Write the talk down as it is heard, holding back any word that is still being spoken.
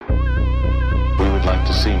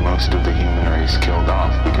most of the human race killed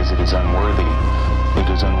off because it is unworthy.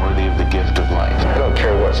 It is unworthy of the gift of life. I don't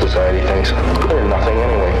care what society thinks. They're nothing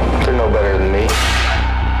anyway. They're no better than me.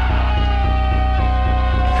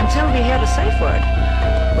 Until we hear the safe word,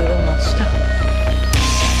 we will not stop.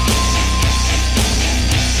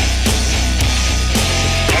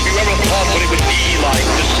 Have you ever thought what it would be like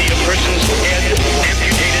to see a person's head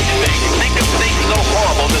amputated? Think of things so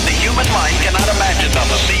horrible that the human mind cannot imagine them.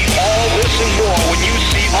 See all this and more when you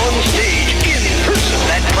see on stage, in person,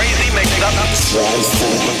 that crazy mix-up.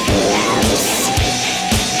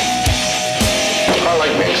 I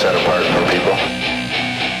like being set apart from people.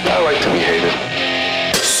 I like to be hated.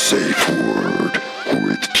 Safe Word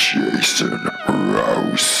with Jason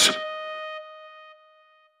Rouse.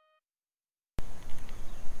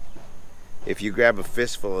 If you grab a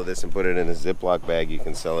fistful of this and put it in a Ziploc bag, you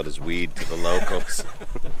can sell it as weed to the locals.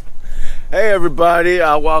 Hey everybody,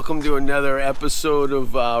 welcome to another episode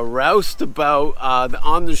of Roustabout.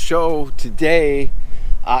 On the show today,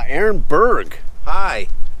 Aaron Berg. Hi.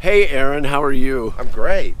 Hey Aaron, how are you? I'm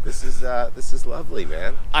great. This is lovely,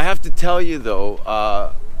 man. I have to tell you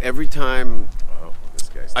though, every time This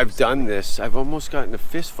guy's I've done this, I've almost gotten a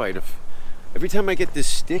fist fight. Every time I get this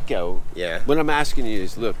stick out, Yeah. what I'm asking you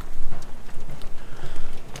is, look,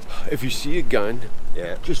 if you see a gun,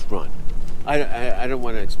 Yeah. just run. I don't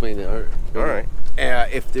want to explain that. All right.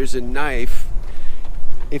 If there's a knife,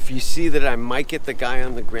 if you see that I might get the guy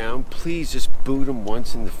on the ground, please just boot him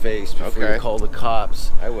once in the face before Okay. you call the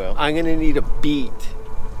cops. I will. I'm going to need a beat.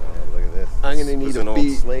 Oh, look at this. I'm gonna This need was a an old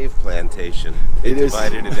beat. slave plantation. They It is.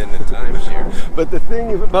 divided it into timeshare. But the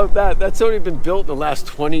thing about that's only been built in the last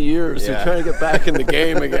 20 years. Yeah. They're trying to get back in the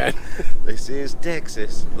game again. They see us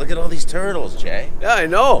Texas. Look at all these turtles, Jay. Yeah, I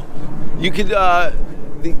know. You could,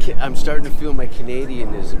 I'm starting to feel my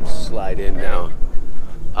Canadianism slide in now.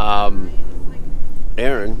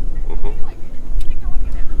 Aaron,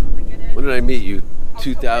 when did I meet you?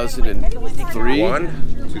 2003?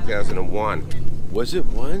 2001. Was it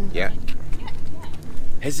one? Yeah.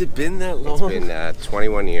 Has it been that long? It's been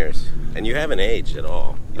 21 years. And you haven't aged at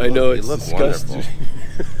all. I know, You it's look disgusting.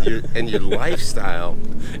 wonderful. And your lifestyle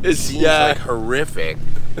seems like horrific.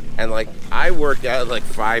 And like I worked out like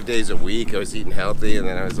 5 days a week. I was eating healthy, and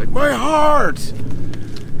then I was like, my heart.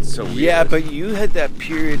 So weird. Yeah, but you had that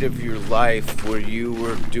period of your life where you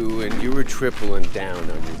were tripling down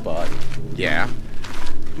on your body. Yeah.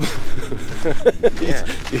 Yeah.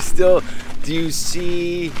 You still, do you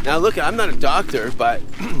see, now look, I'm not a doctor, but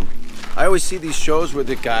I always see these shows where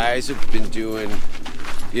the guys have been doing,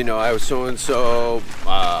 I was so-and-so,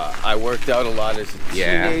 I worked out a lot as a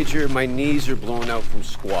teenager, my knees are blown out from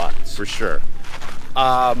squats. For sure.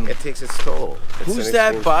 It takes its toll. It's Who's an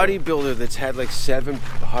that extreme toll. bodybuilder that's had like 7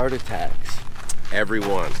 heart attacks?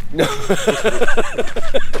 Everyone. No.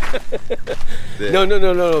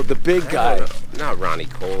 No, the big guy. Not Ronnie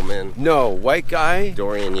Coleman. No, white guy.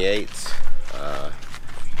 Dorian Yates.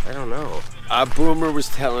 I don't know. Boomer was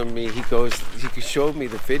telling me, he showed me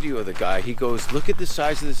the video of the guy. He goes, look at the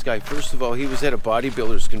size of this guy. First of all, he was at a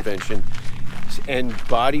bodybuilders convention, and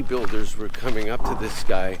bodybuilders were coming up to this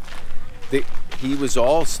guy. He was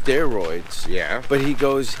all steroids. Yeah. But he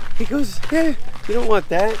goes, yeah, you don't want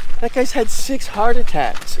that. That guy's had 6 heart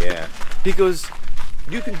attacks. Yeah. He goes,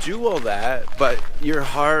 you can do all that, but your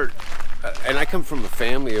heart, and I come from a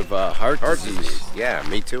family of heart disease. Yeah,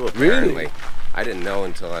 me too, apparently. Really? I didn't know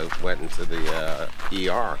until I went into the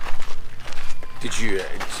ER. Did you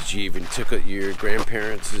even took your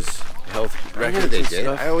grandparents' health records They and did.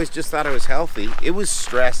 stuff? I always just thought I was healthy. It was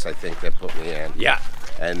stress, I think, that put me in. Yeah.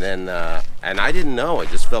 And then, and I didn't know. I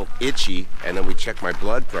just felt itchy. And then we checked my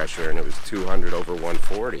blood pressure, and it was 200 over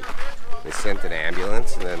 140. They sent an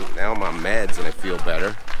ambulance, and then now I'm on meds, and I feel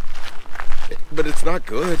better. But it's not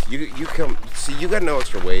good. You got no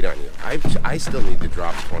extra weight on you. I still need to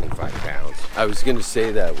drop 25 pounds. I was going to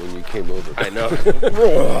say that when you came over. I know.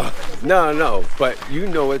 No, but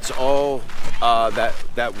it's all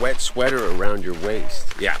that wet sweater around your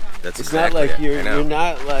waist. Yeah, that's It's exactly not like it. I know. you're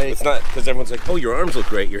not like. It's not because everyone's like, "Oh, your arms look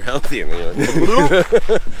great. You're healthy," and then you're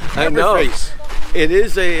like, I know. Face. It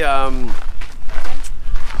is a.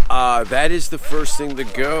 That is the first thing to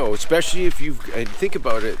go, especially if you think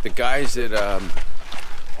about it. The guys that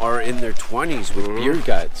are in their 20s with beer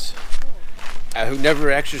guts, who never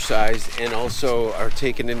exercised and also are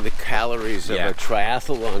taking in the calories of a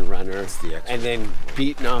triathlon runner and then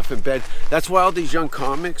beaten off in bed. That's why all these young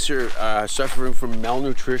comics are suffering from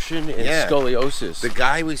malnutrition and scoliosis. The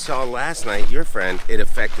guy we saw last night, your friend, it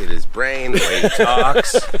affected his brain, the way he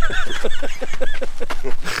talks.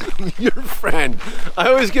 Your friend. I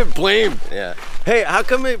always get blamed. Yeah. Hey, how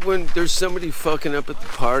come when there's somebody fucking up at the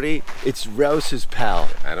party, it's Rouse's pal?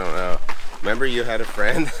 I don't know. Remember you had a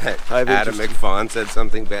friend that Adam McFawn said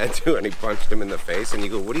something bad to and he punched him in the face and you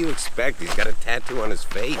go, what do you expect? He's got a tattoo on his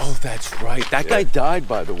face. Oh, that's right. That guy died,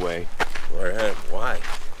 by the way. Why?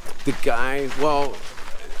 The guy, well,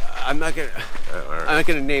 I'm not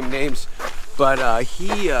gonna name names, but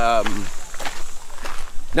he, not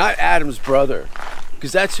Adam's brother,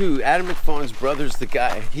 because that's who, Adam McFawn's brother's the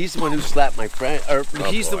guy. He's the one who slapped my friend,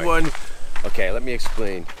 the one. Okay, let me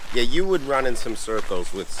explain. Yeah, you would run in some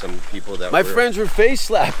circles with some people that My friends were face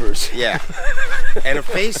slappers. Yeah. And a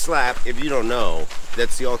face slap, if you don't know,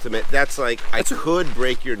 that's the ultimate. That's like, I could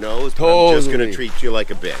break your nose, but I'm just going to treat you like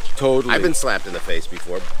a bitch. Totally. I've been slapped in the face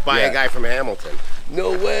before by a guy from Hamilton.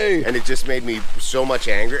 No way. And it just made me so much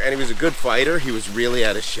anger. And he was a good fighter. He was really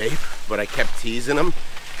out of shape, but I kept teasing him.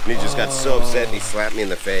 And he just got so upset and he slapped me in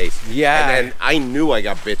the face. Yeah. And then I knew I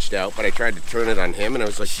got bitched out, but I tried to turn it on him and I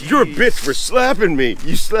was like, you're a bitch for slapping me.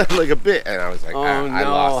 You slapped like a bitch. And I was like, I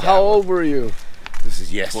lost that. How old were you? This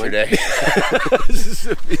is yesterday.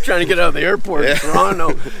 You're trying to get out of the airport in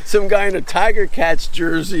Toronto. Some guy in a Tiger Cats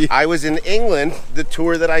jersey. I was in England, the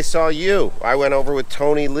tour that I saw you. I went over with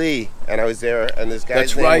Tony Lee and I was there and this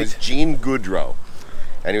guy's name was Gene Goodrow.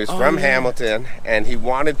 And he was from Hamilton, and he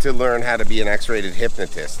wanted to learn how to be an X-rated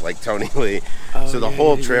hypnotist, like Tony Lee. So the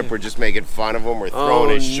whole trip, we're just making fun of him. We're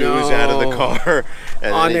throwing his shoes out of the car.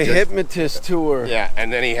 And on a hypnotist tour. Yeah,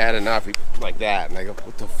 and then he had enough, like that. And I go,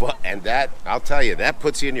 what the fuck? And that, I'll tell you, that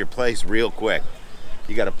puts you in your place real quick.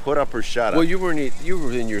 You got to put up or shut up. Well, you were in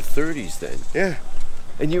your 30s then. Yeah.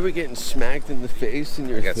 And you were getting smacked in the face in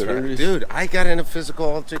your 30s? Dude, I got in a physical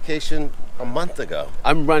altercation a month ago.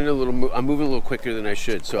 I'm moving a little quicker than I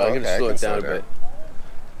should, so I'm going to slow it down a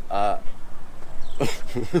bit.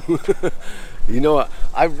 You know what?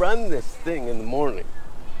 I run this thing in the morning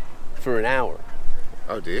for an hour.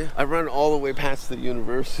 Oh, do you? I run all the way past the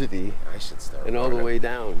university. I should start and all the way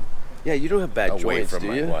down. Yeah, you don't have bad joints, from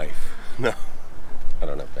do you? my wife. No. I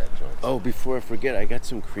don't have bad joints. Oh, before I forget, I got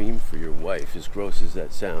some cream for your wife, as gross as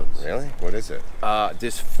that sounds. Really? What is it?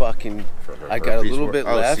 This fucking... For her I got a little bit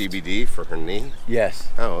left. Oh, CBD for her knee? Yes.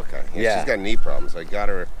 Oh, okay. Yeah, she's got knee problems. I got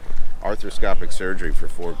her arthroscopic surgery for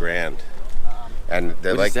 $4,000. And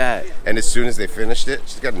they're What is that? And as soon as they finished it,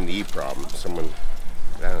 she's got a knee problem. I don't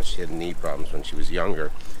know, she had knee problems when she was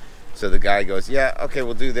younger. So the guy goes, yeah, okay,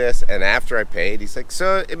 we'll do this. And after I paid, he's like,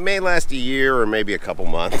 so it may last a year or maybe a couple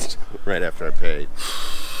months right after I paid.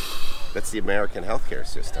 That's the American healthcare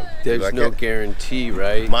system. There's no guarantee,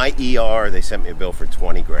 right? My ER, they sent me a bill for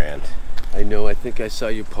 $20,000. I know. I think I saw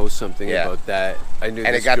you post something about that. I knew.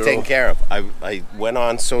 And this it got girl. taken care of. I went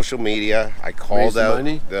on social media. I called Raise the out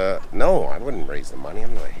money? No, I wouldn't raise the money.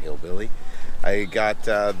 I'm not a hillbilly. I got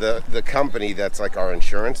the company that's like our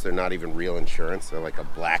insurance. They're not even real insurance. They're like a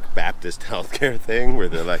Black Baptist healthcare thing where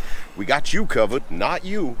they're like, we got you covered, not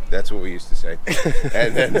you. That's what we used to say.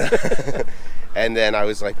 And then and then I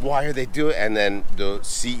was like, why are they doing it? And then the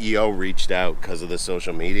CEO reached out because of the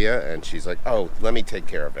social media, and she's like, oh, let me take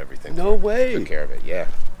care of everything. No way. Took care of it, yeah.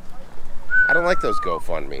 I don't like those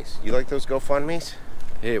GoFundMes. You like those GoFundMes?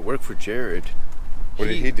 Hey, it worked for Jared. What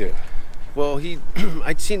did he do? Well,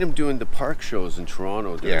 I'd seen him doing the park shows in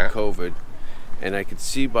Toronto during COVID, and I could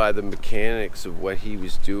see by the mechanics of what he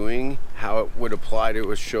was doing how it would apply to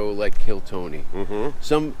a show like Kill Tony.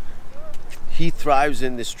 Mm-hmm. He thrives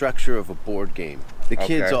in the structure of a board game. The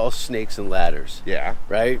kid's all snakes and ladders. Yeah.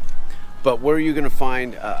 Right? But where are you going to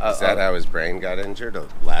find... Is that how his brain got injured? A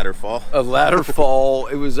ladder fall? A ladder fall.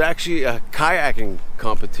 It was actually a kayaking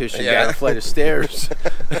competition down a flight of stairs.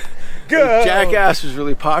 Jackass was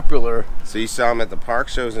really popular. So you saw him at the park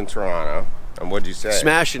shows in Toronto, and what'd you say?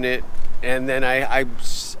 Smashing it. And then I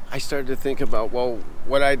started to think about, well,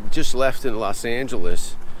 what I just left in Los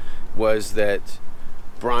Angeles was that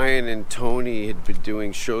Brian and Tony had been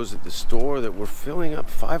doing shows at the store that were filling up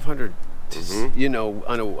 500, you know,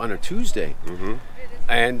 on a Tuesday. Mm-hmm.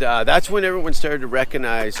 And that's when everyone started to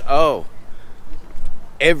recognize, oh,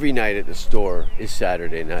 every night at the store is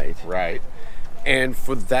Saturday night. Right. And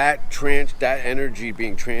for that energy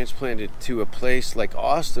being transplanted to a place like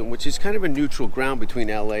Austin, which is kind of a neutral ground between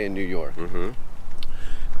LA and New York. Mm-hmm.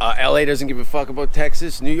 LA doesn't give a fuck about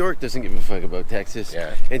Texas. New York doesn't give a fuck about Texas.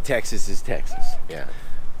 Yeah. And Texas is Texas. Yeah.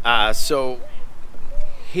 So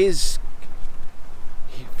his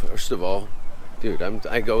First of all, dude,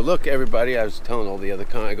 I go, look, everybody, I was telling all the other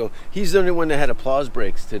I go, he's the only one that had applause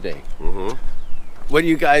breaks today. Mm-hmm. What do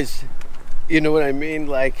you guys, you know what I mean?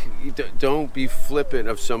 Like, don't be flippant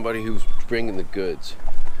of somebody who's bringing the goods.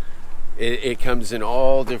 It comes in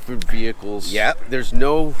all different vehicles. Yep. There's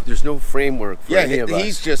no framework for any of us.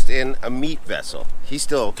 He's just in a meat vessel. He's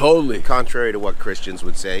still Totally. contrary to what Christians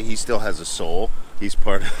would say. He still has a soul. He's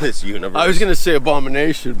part of this universe. I was going to say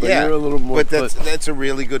abomination, but you're a little more. But that's a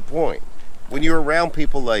really good point. When you're around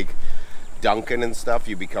people like Duncan and stuff,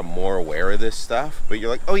 you become more aware of this stuff. But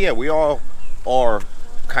you're like, oh yeah, we all are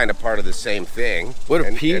kind of part of the same thing. What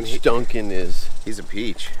a peach Duncan is. He's a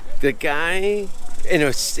peach. The guy in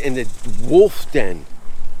the wolf den.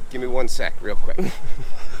 Give me 1 sec, real quick.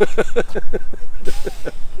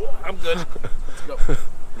 I'm good. Let's go.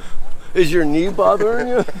 Is your knee bothering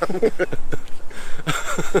you?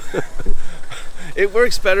 It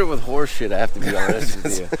works better with horse shit, I have to be honest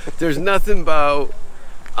with you. There's nothing about...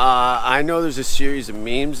 I know there's a series of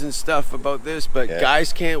memes and stuff about this, but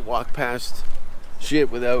guys can't walk past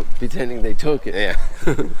shit without pretending they took it. Yeah.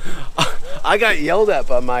 I got yelled at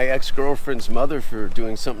by my ex-girlfriend's mother for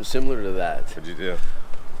doing something similar to that. What'd you do?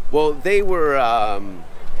 Well, they were...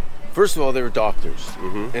 first of all, they were doctors,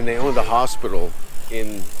 and they owned a hospital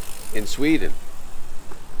in Sweden.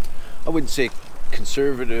 I wouldn't say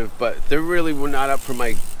conservative, but they really were not up for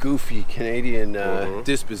my goofy Canadian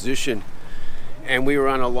disposition. And we were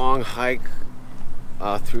on a long hike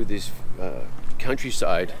through this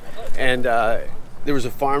countryside, and there was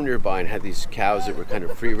a farm nearby and had these cows that were kind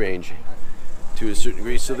of free range to a certain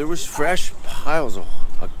degree. So there was fresh piles of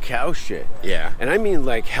cow shit. Yeah. And I mean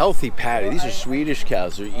like healthy patty. These are Swedish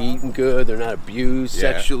cows. They're eating good. They're not abused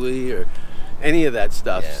sexually or any of that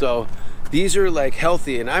stuff. Yeah. So these are like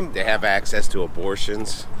healthy, and They have access to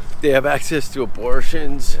abortions. They have access to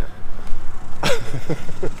abortions. Yeah.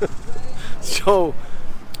 So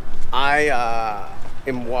I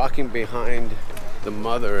am walking behind the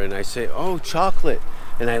mother, and I say, "Oh, chocolate."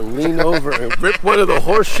 And I lean over and rip one of the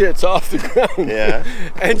horse shits off the ground. Yeah.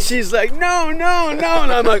 And she's like, no. And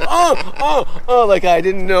I'm like, oh, like I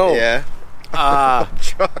didn't know. Yeah.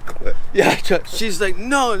 Chocolate. Yeah. She's like,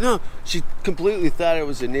 no. She completely thought I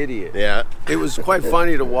was an idiot. Yeah. It was quite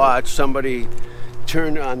funny to watch somebody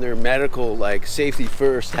turn on their medical, like, safety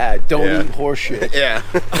first hat. Don't eat horse shit. Yeah.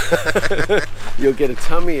 You'll get a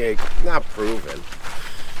tummy ache. Not proven.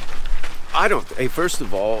 I don't. Hey, first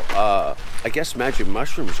of all, I guess magic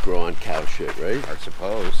mushrooms grow on cow shit, right? I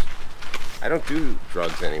suppose. I don't do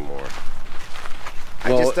drugs anymore.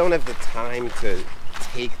 Well, I just don't have the time to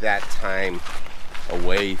take that time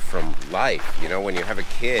away from life. You know, when you have a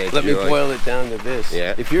kid. Let me boil it down to this.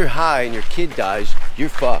 Yeah. If you're high and your kid dies, you're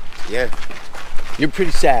fucked. Yeah. You're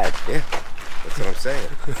pretty sad. Yeah. That's what I'm saying.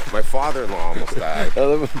 My father-in-law almost died.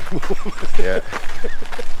 Yeah.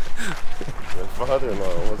 My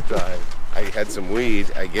father-in-law almost died. I had some weed.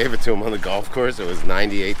 I gave it to him on the golf course. It was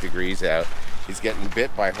 98 degrees out. He's getting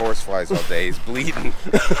bit by horseflies all day. He's bleeding.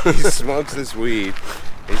 He smokes this weed.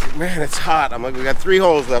 He's like, man, it's hot. I'm like, we got 3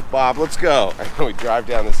 holes left, Bob. Let's go. And we drive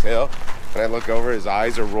down this hill, and I look over. His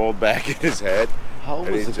eyes are rolled back in his head. How old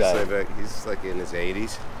was the guy? He's like in his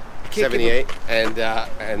 80s. 78.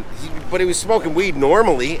 But he was smoking weed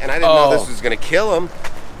normally, and I didn't know this was going to kill him.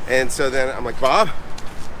 And so then I'm like, Bob,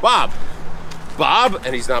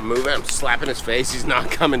 and he's not moving. I'm slapping his face. He's not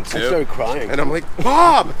coming to. I started crying. And I'm like,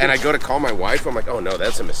 Bob! And I go to call my wife. I'm like, oh no,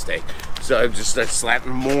 that's a mistake. So I just start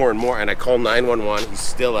slapping more and more. And I call 911. He's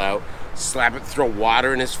still out. Slap it, throw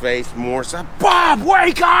water in his face, more stuff. Bob,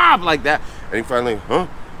 wake up! Like that. And he finally,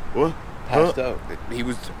 what? Passed out.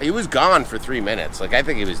 He was gone for 3 minutes. Like, I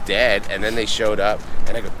think he was dead. And then they showed up.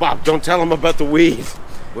 And I go, Bob, don't tell him about the weed.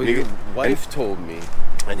 Well, your wife told me.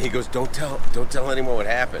 And he goes, don't tell anyone what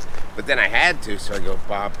happened. But then I had to, so I go,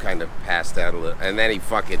 Bob kind of passed out a little. And then he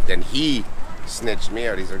snitched me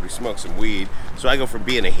out. He's like, we smoked some weed. So I go from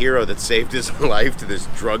being a hero that saved his life to this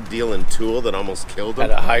drug dealing tool that almost killed him.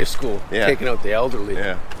 At a high school, taking out the elderly.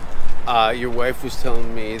 Yeah. Your wife was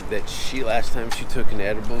telling me that last time she took an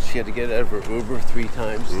edible, she had to get out of her Uber 3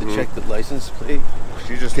 times to check the license plate.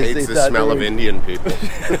 She just hates the smell of Indian people.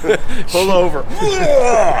 Pull over.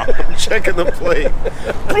 Checking the plate.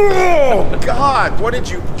 Oh, God, what did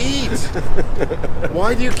you eat?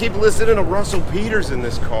 Why do you keep listening to Russell Peters in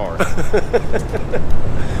this car?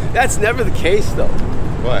 That's never the case, though.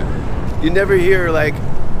 What? You never hear, like,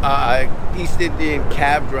 East Indian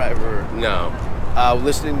cab driver. No.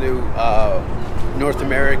 Listening to North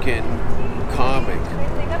American comic.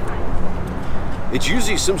 It's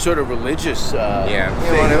usually some sort of religious thing.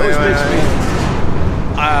 It always makes me...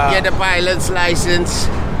 Get a pilot's license.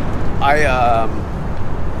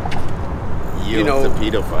 Deal you know, with the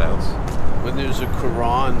pedophiles. when there's a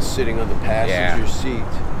Quran sitting on the passenger seat,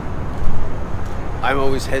 I'm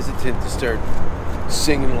always hesitant to start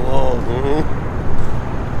singing along.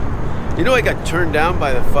 You know, I got turned down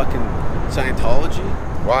by the fucking Scientology.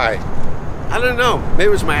 Why? I don't know. Maybe it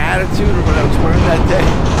was my attitude or what I was wearing that day.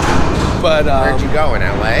 But Where'd you go, in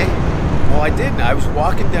L.A.? well, I didn't. I was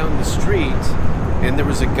walking down the street, and there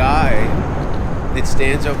was a guy that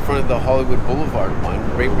stands out front of the Hollywood Boulevard one,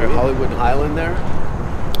 right near Hollywood and Highland there.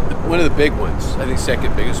 One of the big ones, I think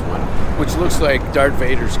second biggest one, which looks like Darth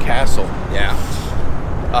Vader's castle. Yeah.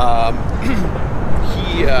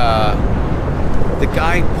 The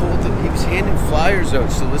guy pulled it. He was handing flyers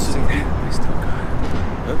out, soliciting. I still got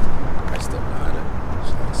it. I still got it.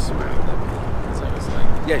 She like smiled at me because I was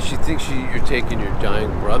like, Yeah, she thinks you're taking your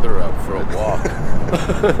dying brother out for a walk.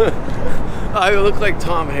 I look like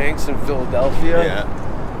Tom Hanks in Philadelphia.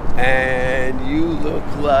 yeah. And you look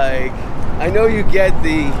like... I know you get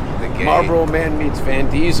the gay. Marlboro Man meets Van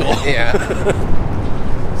Diesel. Yeah.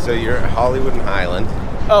 So you're at Hollywood and Highland.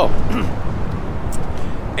 Oh.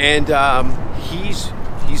 And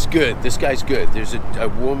he's good. This guy's good. There's a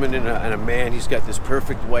woman and a man. He's got this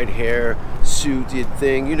perfect white hair, suited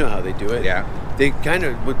thing. You know how they do it. Yeah. They kind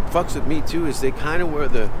of... What fucks with me, too, is they kind of wear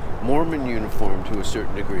the Mormon uniform to a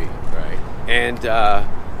certain degree. Right. And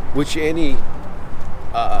which any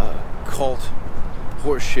cult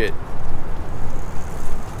horseshit,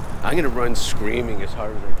 I'm gonna run screaming as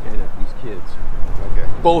hard as I can at these kids. Okay.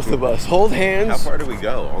 Both of us. Hold hands. How far do we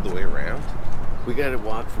go? All the way around? We gotta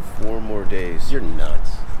walk for 4 more days. You're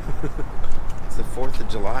nuts. It's the 4th of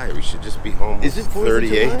July. We should just be home. Is it 4th of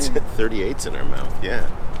July? 38's in our mouth, yeah.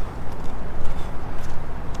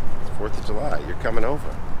 It's 4th of July. You're coming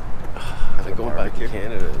over. I'm going back to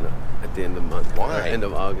Canada at the end of the month. Why? End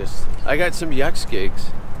of August. I got some Yucks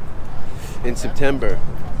gigs in September.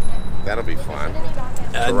 That'll be fun.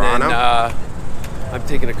 And Toronto? then I'm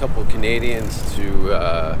taking a couple of Canadians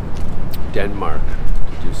to Denmark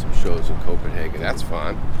to do some shows in Copenhagen. That's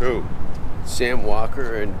fun. Who? Sam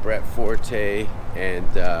Walker and Brett Forte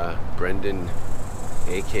and Brendan,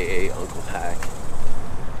 a.k.a. Uncle Hack,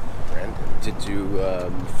 Brendan. to do a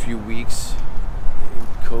few weeks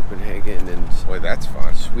in Copenhagen and Boy, that's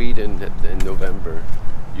fun. Sweden in November.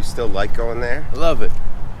 You still like going there? I love it.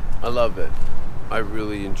 I love it. I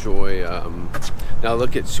really enjoy... now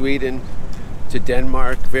look at Sweden to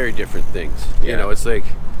Denmark, very different things. You Yeah. know, it's like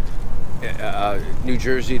New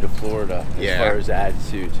Jersey to Florida as Yeah. far as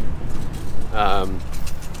attitude.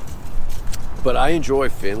 But I enjoy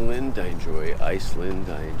Finland, I enjoy Iceland,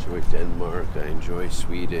 I enjoy Denmark, I enjoy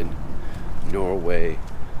Sweden, Norway.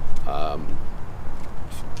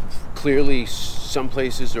 Clearly, some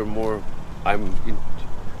places are more...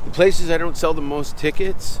 the places I don't sell the most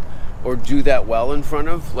tickets or do that well in front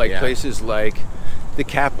of, like places like the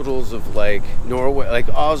capitals of like Norway, like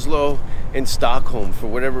Oslo and Stockholm, for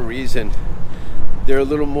whatever reason, they're a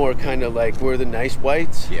little more kind of like, we're the nice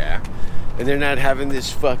whites. Yeah. And they're not having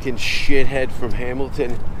this fucking shithead from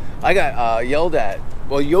Hamilton. I got yelled at.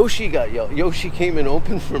 Well, Yoshi got yelled. Yoshi came and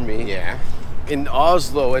opened for me. Yeah. In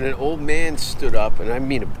Oslo, and an old man stood up, and I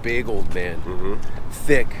mean a big old man,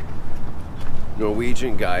 thick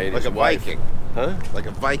Norwegian guy, and Like his a wife. Viking. Huh? Like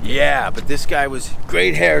a Viking. Yeah, but this guy was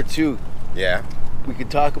great hair too. Yeah. We could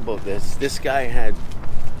talk about this. This guy had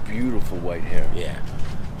beautiful white hair. Yeah.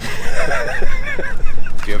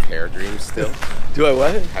 Do you have hair dreams still? Do I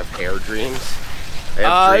what? Have hair dreams? I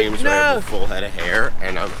have dreams where I have a no. full head of hair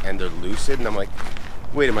and they're lucid, and I'm like,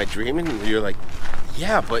 wait, am I dreaming? And you're like,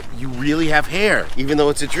 yeah, but you really have hair, even though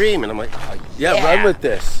it's a dream. And I'm like, oh, Yeah, run with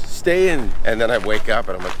this. Stay in. And then I wake up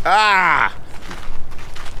and I'm like, ah!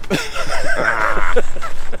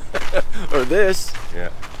 Or this. Yeah,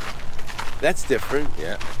 That's different.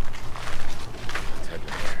 yeah. Type of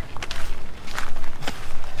hair.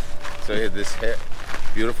 So he had this hair,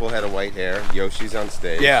 beautiful head of white hair. Yoshi's on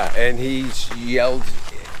stage. Yeah, and he yelled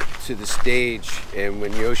to the stage, and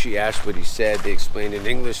when Yoshi asked what he said, they explained in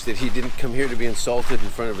English that he didn't come here to be insulted in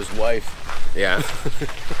front of his wife, Yeah.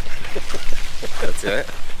 That's it.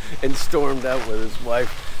 and stormed out with his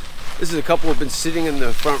wife. This is a couple who've been sitting in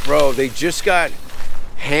the front row. They just got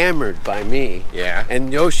hammered by me. Yeah.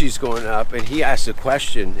 And Yoshi's going up, and he asked a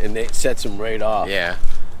question, and it sets him right off. Yeah.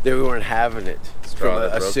 They weren't having it. Straw From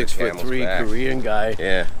that a broke the 6'3" camel's back. Korean guy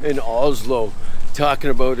Yeah. in Oslo talking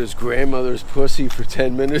about his grandmother's pussy for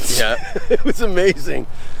 10 minutes. Yeah. It was amazing.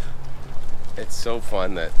 It's so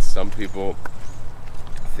fun that some people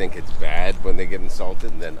think it's bad when they get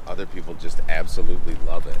insulted, and then other people just absolutely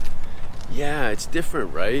love it. Yeah, it's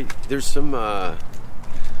different, right? There's some...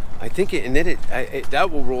 I think and then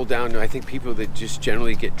that will roll down to, I think, people that just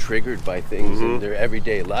generally get triggered by things in their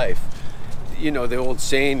everyday life. You know, the old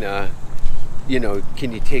saying, you know,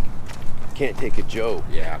 can't take a joke.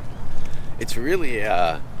 Yeah. It's really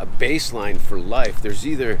a baseline for life. There's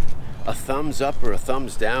either a thumbs up or a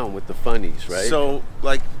thumbs down with the funnies, right? So,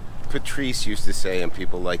 like Patrice used to say, and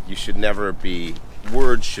people like,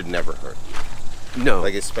 words should never hurt you. No.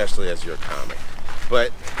 Like, especially as you're a comic.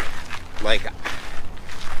 But, like,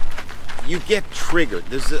 you get triggered.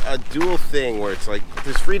 There's a dual thing where it's like,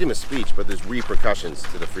 there's freedom of speech, but there's repercussions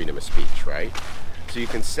to the freedom of speech, right? So you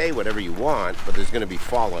can say whatever you want, but there's going to be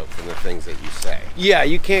fallout from the things that you say. Yeah,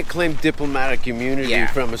 you can't claim diplomatic immunity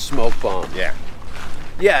from a smoke bomb. Yeah.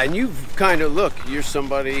 Yeah, and you've kind of, look, you're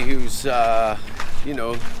somebody who's, you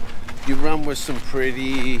know, you run with some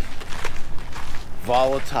pretty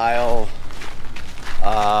volatile,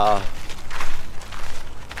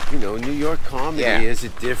 you know, New York comedy is a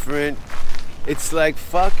different, it's like,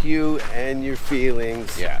 fuck you and your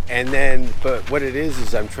feelings. Yeah. And then, but what it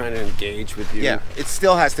is I'm trying to engage with you. Yeah, it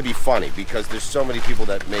still has to be funny because there's so many people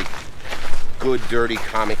that make good, dirty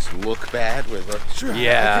comics look bad with sure,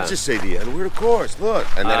 yeah. I could just say the N-word, of course, look.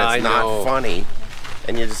 And then it's not know. Funny.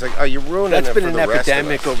 And you're just like, oh, you're ruining That's it been for an the rest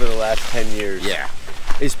epidemic of us. over the last 10 years. Yeah.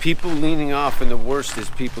 Is people leaning off, and the worst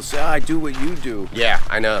is people say, I do what you do. Yeah,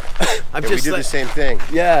 I know. I'm we just do like, the same thing.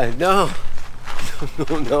 Yeah, no.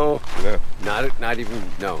 No. No. Not even,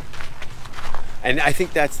 no. And I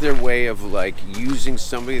think that's their way of, like, using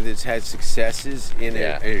somebody that's had successes in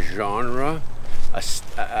a genre, a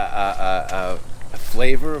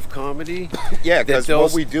flavor of comedy. Yeah, because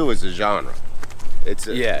what we do is a genre. It's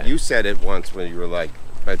You said it once when you were like,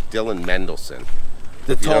 about Dylan Mendelsohn.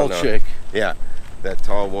 The tall chick. Yeah, that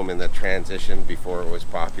tall woman that transitioned before it was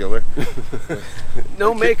popular.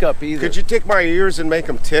 No makeup either. Could you take my ears and make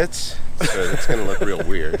them tits? So it's going to look real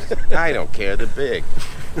weird. I don't care, they're big.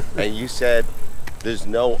 And you said, there's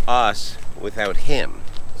no us without him.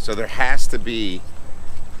 So there has to be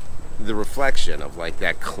the reflection of like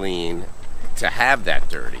that clean to have that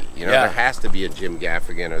dirty. You know, there has to be a Jim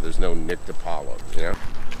Gaffigan or there's no Nick DiPaolo, you know?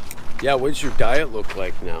 Yeah, what's your diet look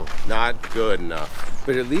like now? Not good enough.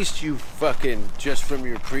 But at least you fucking, just from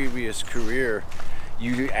your previous career,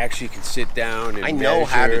 you actually can sit down and I know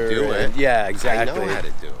how to do it. Yeah, exactly. I know how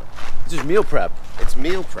to do it. It's just meal prep. It's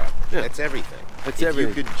meal prep. Yeah. That's everything. That's if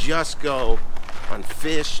everything. You could just go on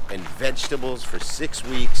fish and vegetables for 6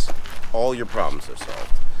 weeks, all your problems are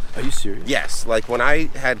solved. Are you serious? Yes. Like when I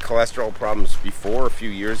had cholesterol problems before a few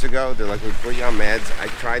years ago, they're like, we put you on meds. I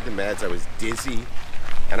tried the meds. I was dizzy.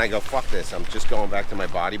 And I go, fuck this. I'm just going back to my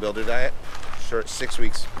bodybuilder diet. Sure, 6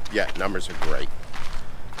 weeks. Yeah, numbers are great.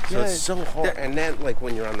 So it's so hard. And then, like,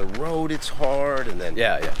 when you're on the road, it's hard. And then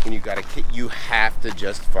when you got a kid, you have to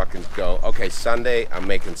just fucking go, okay, Sunday, I'm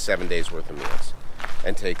making 7 days worth of meals.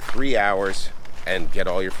 And take 3 hours and get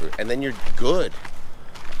all your food. And then you're good.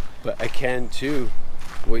 But I can, too.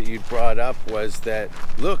 What you brought up was that,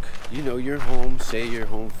 look, you know, you're home, say you're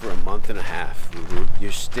home for a month and a half. Mm-hmm.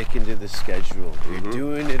 You're sticking to the schedule. You're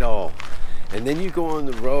doing it all. And then you go on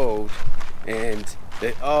the road and,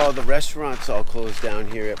 the restaurant's all closed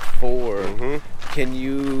down here at 4. Mm-hmm.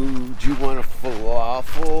 Do you want a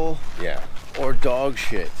falafel? Yeah. Or dog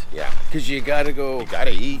shit? Yeah. Because you gotta go. You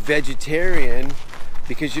gotta eat. Vegetarian.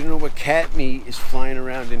 Because you don't know what cat meat is flying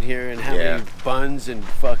around in here and how many buns and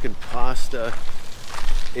fucking pasta.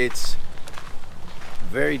 It's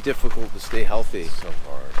very difficult to stay healthy. So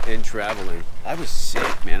hard. In traveling. I was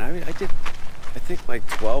sick, man. I did, I think, like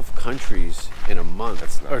 12 countries in a month.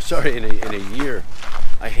 That's nuts. Or sorry, in a year.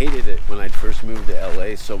 I hated it when I first moved to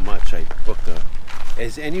LA so much. I booked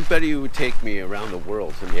as anybody who would take me around the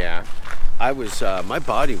world. And I was, my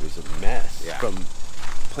body was a mess. Yeah. From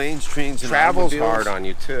planes, trains, and Travel's automobiles. hard on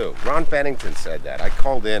you too. Ron Bennington said that. I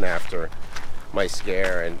called in after my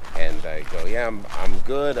scare and I go, I'm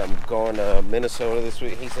good. I'm going to Minnesota this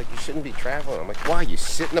week. He's like, you shouldn't be traveling. I'm like, why? You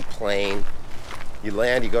sit in a plane, you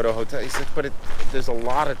land, you go to a hotel. He's like, but there's a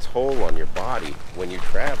lot of toll on your body when you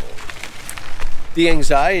travel. The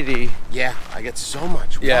anxiety. Yeah, I get so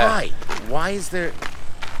much. Yeah. Why? Why is there?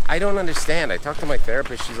 I don't understand. I talked to my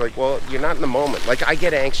therapist. She's like, well, you're not in the moment. Like, I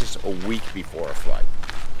get anxious a week before a flight.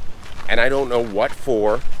 And I don't know what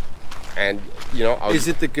for. And, you know... Is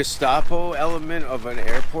it the Gestapo element of an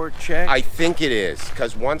airport check? I think it is.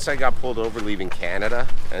 Because once I got pulled over leaving Canada,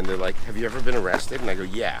 and they're like, have you ever been arrested? And I go,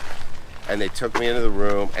 yeah. And they took me into the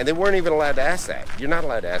room, and they weren't even allowed to ask that. You're not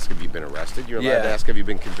allowed to ask if you've been arrested. You're allowed to ask if you've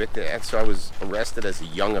been convicted. And so I was arrested as a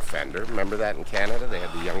young offender. Remember that in Canada? They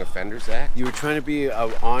had the Young Offenders Act. You were trying to be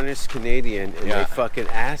an honest Canadian, and they fucking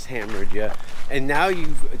ass hammered you. And now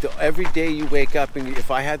every day you wake up, and if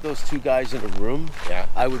I had those two guys in a room,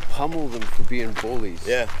 I would pummel them for being bullies.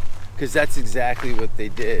 Yeah. Because that's exactly what they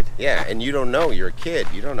did. Yeah, and you don't know. You're a kid.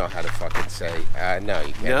 You don't know how to fucking say, no,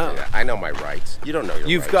 you can't do that. I know my rights. You don't know your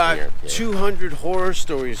You've rights. You've got 200 horror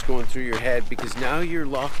stories going through your head because now you're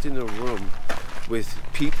locked in a room with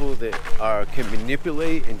people that can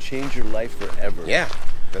manipulate and change your life forever. Yeah,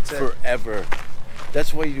 that's forever.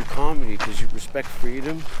 That's why you do comedy, because you respect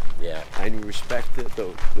freedom. Yeah. And you respect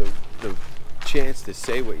the chance to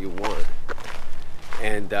say what you want.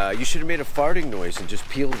 And you should have made a farting noise and just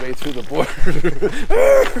peeled right through the board.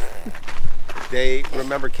 They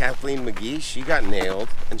remember Kathleen McGee? She got nailed,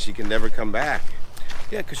 and she can never come back.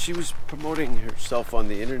 Yeah, because she was promoting herself on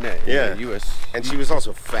the internet in the U.S. And she was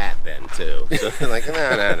also fat then, too. So like,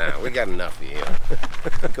 no, we got enough of you.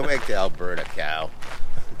 Go back to Alberta, cow.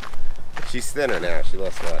 She's thinner now. She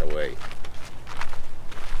lost a lot of weight.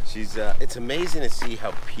 It's amazing to see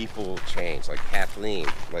how people change. Like Kathleen,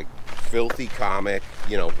 like filthy comic,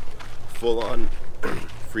 full-on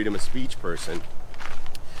freedom of speech person.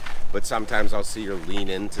 But sometimes I'll see her lean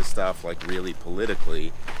into stuff like really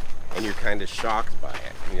politically, and you're kind of shocked by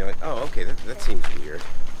it. And you're like, oh, okay, that seems weird.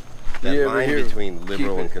 That line between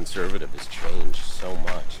liberal and conservative has changed so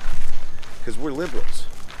much. Because we're liberals,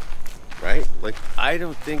 right? Like, I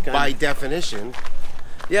don't think by definition.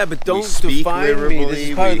 Yeah, but don't define me. This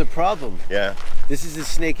is part of the problem. Yeah. This is the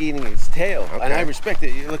snake eating its tail. Okay. And I respect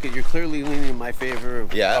it. Look, you're clearly leaning in my favor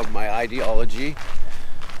of my ideology.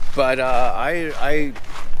 But I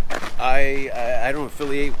don't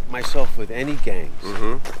affiliate myself with any gangs.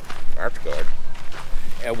 Mm-hmm. That's good.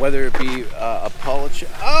 Whether it be a politician.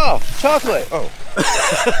 Oh, chocolate! Oh.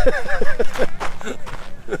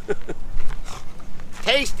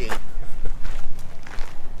 Tasty.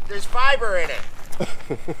 There's fiber in it.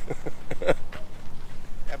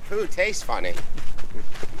 That food tastes funny.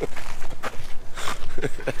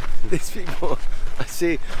 These people,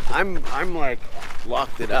 see, I'm like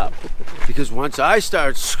locked it up because once I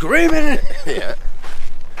start screaming,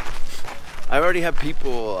 I already have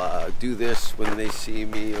people do this when they see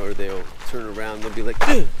me, or they'll turn around. They'll be like,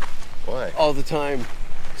 "Why?" All the time.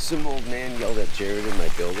 Some old man yelled at Jared in my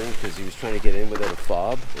building because he was trying to get in without a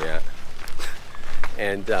fob. Yeah.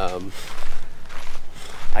 And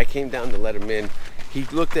I came down to let him in. He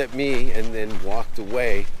looked at me and then walked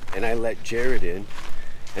away, and I let Jared in.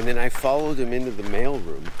 And then I followed him into the mail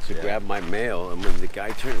room to grab my mail, and when the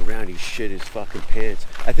guy turned around, he shit his fucking pants.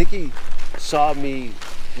 I think he saw me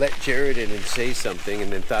let Jared in and say something,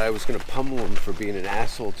 and then thought I was going to pummel him for being an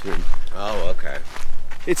asshole to him. Oh, okay.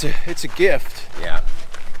 It's a gift. Yeah.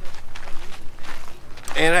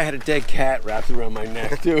 And I had a dead cat wrapped around my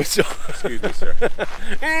neck too. So excuse me, sir.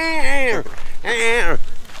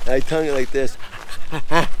 I tongue it like this.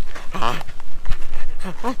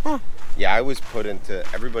 Yeah, I was put into.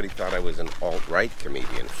 Everybody thought I was an alt-right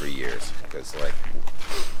comedian for years because, like,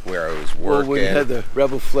 where I was working. Well, when you had the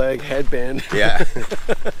rebel flag headband. Yeah.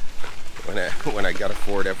 When I got a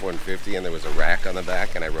Ford F-150 and there was a rack on the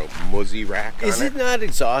back and I wrote Muzzy Rack on it. Is it not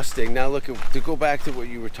exhausting? Now, look, to go back to what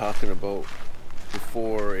you were talking about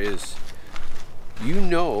before is, you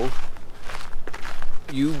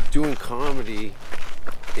doing comedy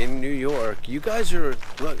in New York, you guys are,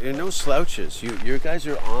 look, you're no slouches. You guys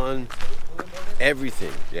are on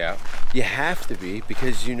everything. Yeah. You have to be,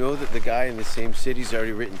 because you know that the guy in the same city's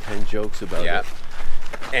already written 10 jokes about it.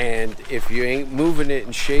 And if you ain't moving it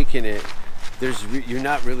and shaking it, you're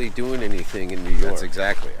not really doing anything in New York. That's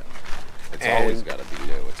exactly it. It's always got to be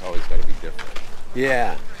new. It's always got to be different.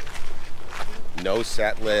 Yeah. No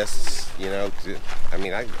set lists, I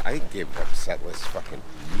mean, I gave up set lists fucking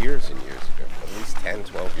years and years ago. At least 10,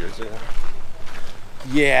 12 years ago.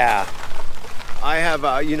 Yeah. I have,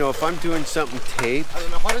 if I'm doing something taped,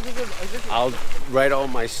 I'll write all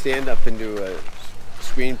my stand-up into a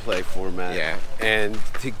screenplay format. Yeah. And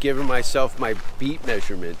to give myself my beat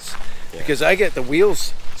measurements. Yeah. Because I get the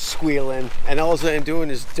wheels squealing, and all I'm doing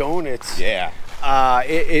is donuts. Yeah.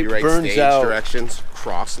 It you write burns stage out. Directions,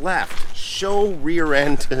 cross left, show rear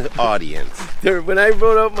end to audience. When I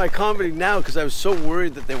wrote out my comedy now, because I was so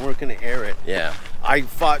worried that they weren't going to air it. Yeah. I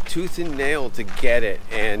fought tooth and nail to get it,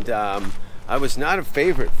 and I was not a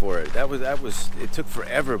favorite for it. It took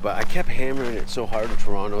forever, but I kept hammering it so hard in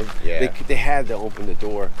Toronto. Yeah. They had to open the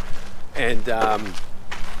door, and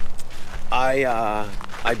I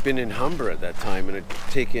I'd been in Humber at that time, and I'd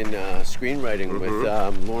taken screenwriting with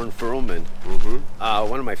Lauren Furlman,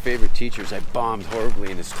 one of my favorite teachers. I bombed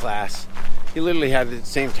horribly in his class. He literally had the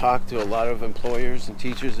same talk to a lot of employers and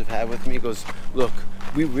teachers have had with me. He goes, look,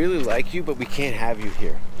 we really like you, but we can't have you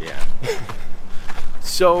here. Yeah.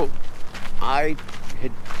 So I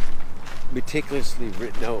had meticulously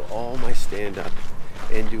written out all my stand-up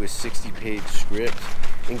into a 60-page script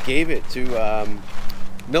and gave it to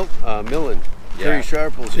Millen, Terry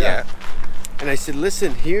Sharples. Yeah. And I said,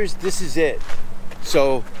 listen, this is it.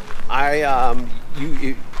 So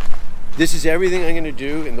this is everything I'm going to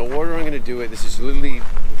do in the order I'm going to do it. This is literally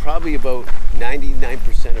probably about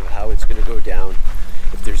 99% of how it's going to go down.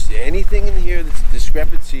 If there's anything in here that's a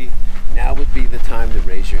discrepancy, now would be the time to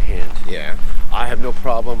raise your hand. Yeah. I have no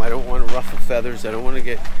problem. I don't want to ruffle feathers. I don't want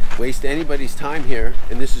to waste anybody's time here.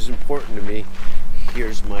 And this is important to me.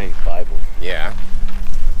 Here's my Bible. Yeah.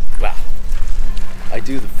 Wow. I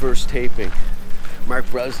do the first taping. Mark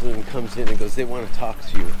Breslin comes in and goes, they want to talk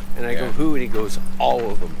to you. And I go, who? And he goes, all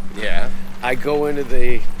of them. Yeah. I go into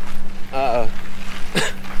the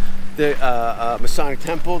Masonic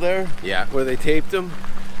Temple there, where they taped them,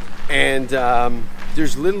 and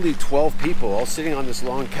there's literally 12 people all sitting on this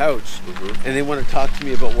long couch, and they want to talk to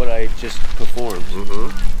me about what I just performed,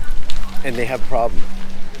 and they have a problem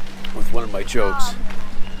with one of my jokes.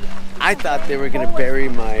 I thought they were going to bury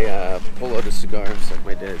my pull out a cigar, it's like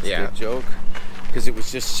my dad's big joke, because it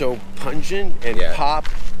was just so pungent and pop.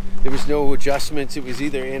 There was no adjustments. It was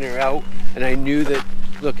either in or out, and I knew that.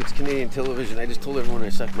 Look, it's Canadian television. I just told everyone I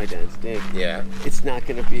sucked my dad's dick. Yeah. It's not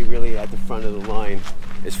going to be really at the front of the line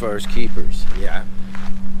as far as keepers. Yeah.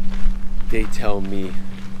 They tell me,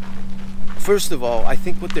 first of all, I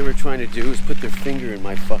think what they were trying to do is put their finger in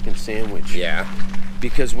my fucking sandwich. Yeah.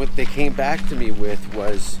 Because what they came back to me with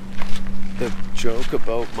was the joke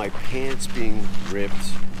about my pants being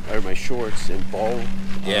ripped, or my shorts and ball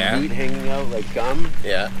meat hanging out like gum.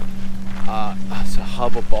 Yeah. It's a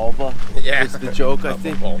hubba bulba. Yeah. Is the joke, I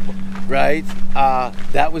think. Right?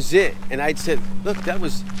 That was it. And I'd said, look, that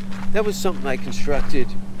was something I constructed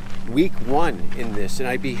week 1 in this, and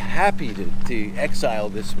I'd be happy to exile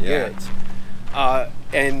this bit.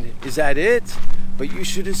 And is that it? But you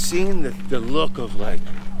should have seen the look of like,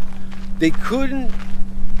 they couldn't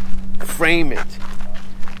frame it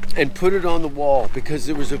and put it on the wall because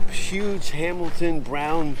there was a huge Hamilton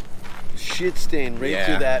brown shit stain right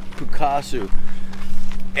through that Picasso.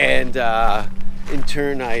 And in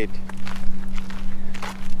turn, I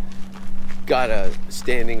got a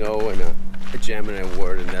standing O and a Gemini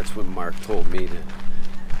Award, and that's when Mark told me that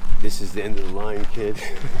this is the end of the line, kid.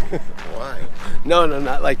 Why? No,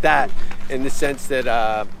 not like that. In the sense that,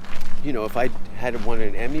 if I had won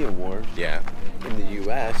an Emmy Award in the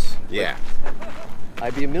U.S.,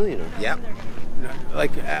 I'd be a millionaire. Yep.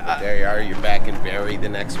 Like there you are. You're back in Barrie the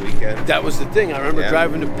next weekend. That was the thing. I remember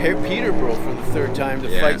driving to Peterborough for the 3rd time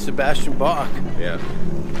to fight Sebastian Bach. Yeah.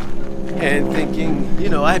 And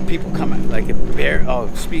thinking, I had people come out, like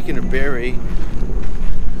speaking of Barrie,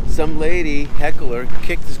 some lady heckler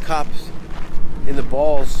kicked his cops in the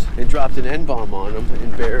balls and dropped an N-bomb on him in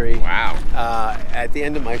Barrie. Wow. At the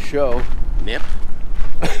end of my show. Nip.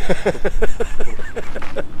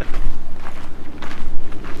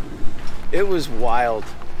 It was wild.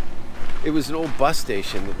 It was an old bus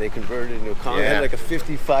station that they converted into a condo. It had like a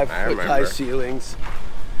 55-foot high ceilings.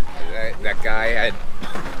 That guy had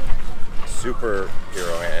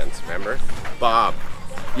superhero hands, remember? Bob.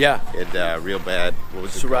 Yeah. He had real bad, what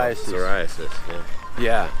was it psoriasis. Called? Psoriasis,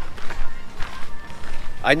 yeah.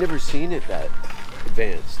 I'd never seen it that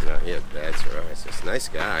advanced. No, he had bad psoriasis. Nice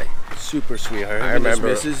guy. Super sweetheart. I remember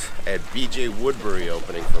at BJ Woodbury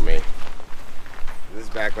opening for me. This is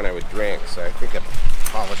back when I would drink, so I think I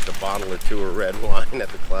polished a bottle or 2 of red wine at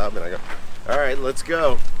the club, and I go, all right, let's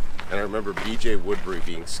go. And I remember BJ Woodbury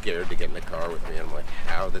being scared to get in the car with me, and I'm like,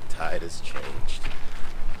 how the tide has changed.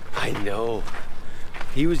 I know.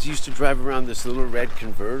 He was used to drive around this little red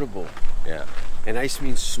convertible. Yeah. And I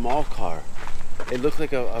mean small car. It looked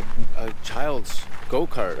like a child's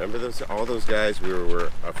go-kart. Remember all those guys we were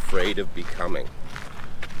afraid of becoming?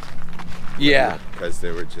 Yeah. Because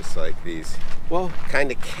they were just like these kind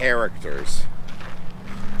of characters.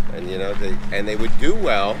 And they would do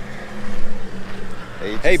well.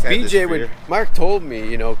 Hey, BJ Mark told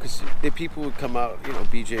me, because people would come out,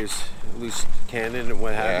 BJ's loose cannon and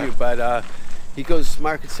what have you, but he goes,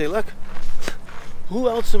 Mark would say, look, who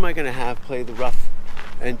else am I going to have play the rough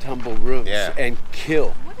and tumble rooms and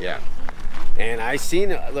kill? Yeah. And I see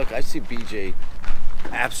BJ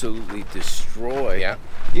absolutely destroy. Yeah.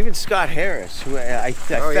 Even Scott Harris, who I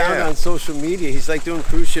found yeah. on social media, he's like doing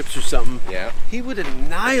cruise ships or something. Yeah. He would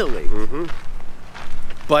annihilate. Mm-hmm.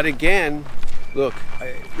 But again, look,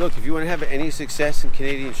 if you want to have any success in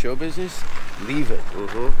Canadian show business, leave it.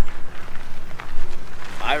 Mm-hmm.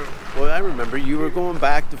 I remember you were going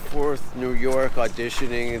back and forth New York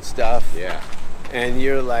auditioning and stuff. Yeah. And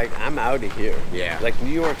you're like, I'm out of here. Yeah. Like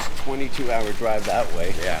New York's 22-hour drive that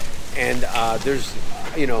way. Yeah. And there's,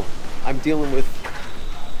 I'm dealing with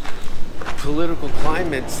political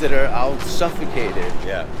climates that are all suffocated.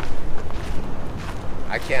 Yeah.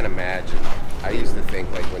 I can't imagine. I used to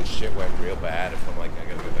think like when shit went real bad, if I'm like, I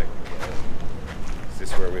gotta go back to Canada. Is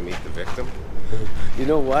this where we meet the victim? You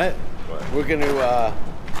know what? What? We're gonna.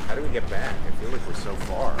 How do we get back? I feel like we're so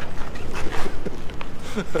far.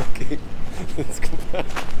 Okay. Let's go back.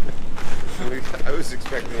 I was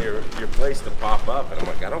expecting your place to pop up, and I'm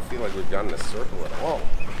like, I don't feel like we've done this circle at all.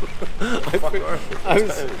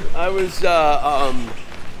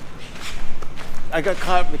 I got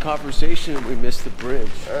caught in the conversation and we missed the bridge.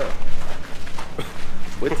 Oh.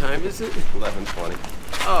 What time is it? 11:20.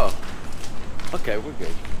 Oh. Okay, we're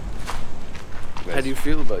good. Nice. How do you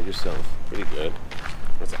feel about yourself? Pretty good.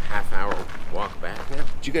 It's a half-hour walk back now.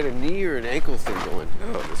 Did you got a knee or an ankle thing going?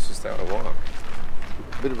 No, that's just how I walk.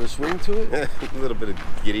 Bit of a swing to it? A little bit of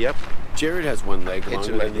giddy up. Jared has one leg Hitching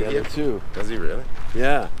longer my than the other hip. too. Does he really?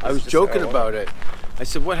 Yeah, I That's was just joking how I about it. I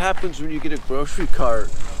said, what happens when you get a grocery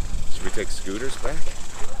cart? Should we take scooters back?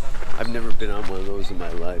 I've never been on one of those in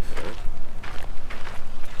my life.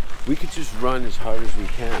 We could just run as hard as we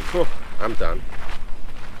can. I'm done.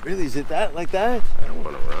 Really? Is it that like that? I don't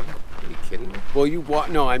want to run. Are you kidding me? Well, you walk.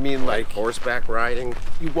 No, I mean like Horseback riding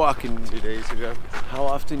you walk in. 2 days ago. How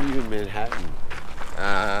often are you in Manhattan?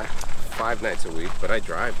 5 nights a week, but I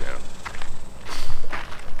drive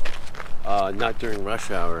now. Not during rush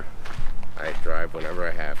hour. I drive whenever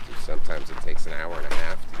I have to. Sometimes it takes an hour and a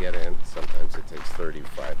half to get in. Sometimes it takes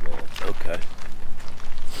 35 minutes. Okay.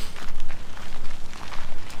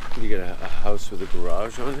 You got a house with a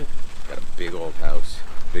garage on it? Got a big old house,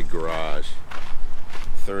 big garage,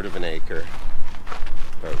 1/3 of an acre,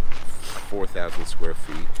 about 4,000 square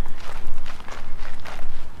feet.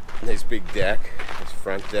 Nice big deck, nice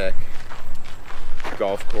front deck,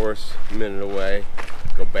 golf course, a minute away,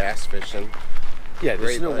 go bass fishing. Yeah,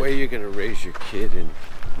 there's Great no life. way you're going to raise your kid in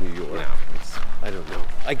New York. No. I don't know.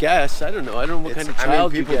 I guess. I don't know. I don't know what kind of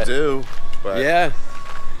child people you get. do, but Yeah.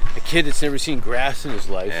 A kid that's never seen grass in his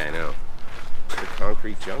life. yeah, I know. It's a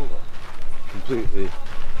concrete jungle. Completely.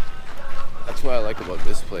 That's what I like about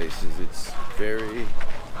this place is it's very,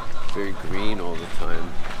 very green all the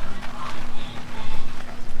time.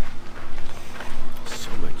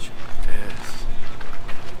 So much ass.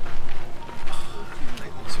 I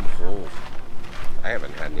need some hole. I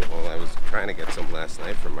haven't had any hole. I was trying to get some last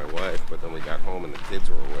night from my wife, but then we got home and the kids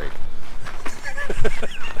were awake.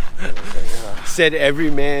 I was like, Said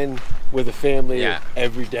every man with a family Yeah.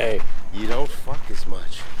 every day. you don't fuck as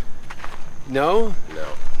much. No? No.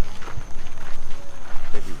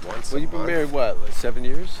 Maybe once Well, a you've been month. married, what, like 7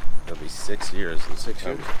 years? It'll be 6 years in 6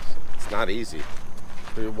 September. years? It's not easy.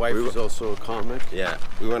 Your wife We is were- also a comic? Yeah,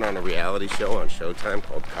 we went on a reality show on Showtime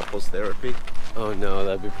called Couples Therapy. Oh, no,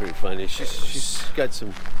 that'd be pretty funny. She's got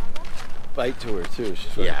some bite to her, too.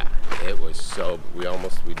 She's funny. Yeah, it was so.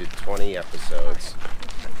 We did 20 episodes,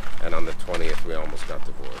 and on the 20th we almost got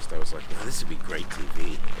divorced. I was like, well, this would be great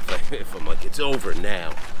TV if I'm like, it's over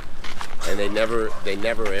now. And they never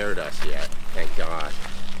aired us yet, thank God,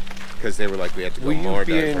 because they were like, we had to go Were you more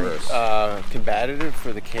being diverse. combative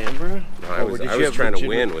for the camera? No, I Or was did you have trying to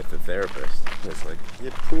legitimate- win with the therapist. I was like,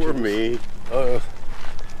 yeah, poor me.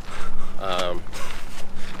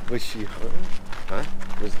 Was she hot? Huh?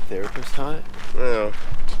 Was the therapist hot? No,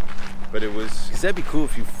 but it was Because that'd be cool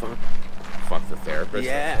if you fuck the therapist.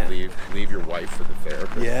 Yeah. Leave your wife for the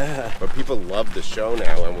therapist. Yeah. But people love the show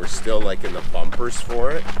now, and we're still like in the bumpers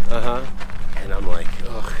for it. Uh-huh. And I'm like,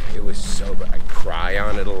 ugh, it was so bad. I cry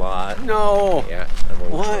on it a lot. No. Yeah.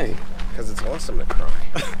 Why? Because it's awesome to cry.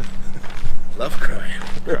 Love crying.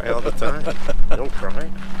 Cry all the time. You don't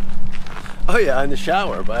cry? Oh, yeah, in the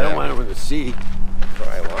shower, but I don't Yeah. want everyone to see.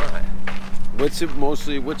 Cry a lot. What's it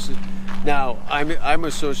mostly, now, I'm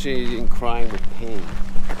associating crying with pain.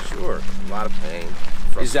 Sure. A lot of pain.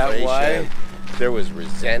 Is that why? Frustration. There was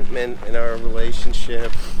resentment in our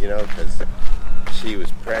relationship, because she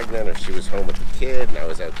was pregnant or she was home with the kid and I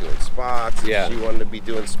was out doing spots. And Yeah. she wanted to be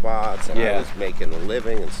doing spots and Yeah. I was making a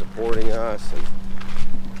living and supporting us. And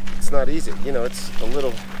it's not easy. It's a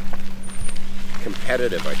little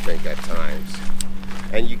competitive, I think, at times.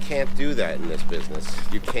 And you can't do that in this business.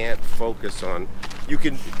 You can't focus on... you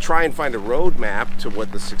can try and find a roadmap to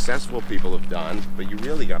what the successful people have done, but you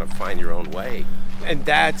really got to find your own way. And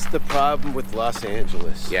that's the problem with Los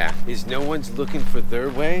Angeles. Yeah. Is no one's looking for their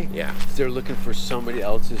way. Yeah. They're looking for somebody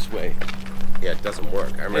else's way. Yeah, it doesn't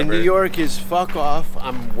work. I remember. And New York is fuck off,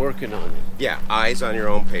 I'm working on it. Yeah, eyes on your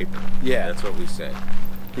own paper. Yeah. That's what we say.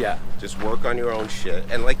 Yeah. Just work on your own shit.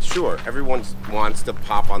 And like, sure, everyone wants to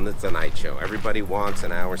pop on the Tonight Show. Everybody wants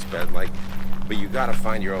an hour spent, like, but you got to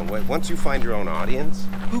find your own way. Once you find your own audience.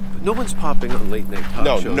 No one's popping on late night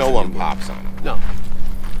talk shows. No one pops on them. No.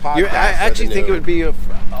 I Podcasts actually are the think it new- would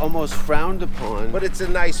be almost frowned upon. But it's a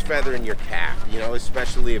nice feather in your cap, you know,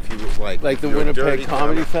 especially if you like Like the do a Winnipeg dirty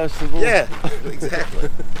Comedy comic. Festival? Yeah, exactly.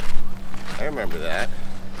 I remember that.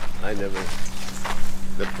 I never.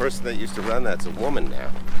 The person that used to run that's a woman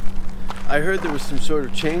now. I heard there was some sort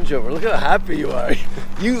of changeover. Look how happy you are.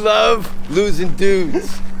 You love losing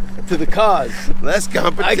dudes to the cause. Less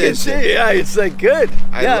competition. I can see, yeah, it's like good.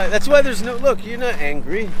 I Yeah, lo- that's why there's no, look, you're not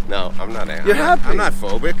angry. No, I'm not angry. You're happy. I'm not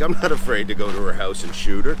phobic. I'm not afraid to go to her house and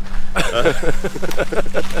shoot her.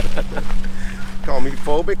 Call me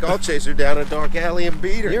phobic. I'll chase her down a dark alley and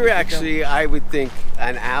beat her. You're actually, I would think,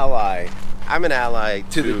 an ally I'm an ally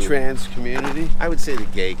to the trans community. I would say the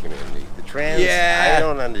gay community. The trans. Yeah. I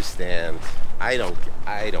don't understand. I don't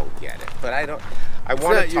get it. But I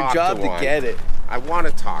want It's to not talk your job to to one. get it. I want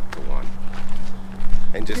to talk to one.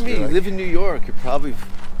 And just To me, be you like, live in New York, you probably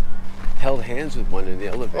held hands with one in the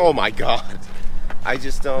elevator. oh my God. I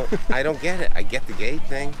just don't. I don't get it. I get the gay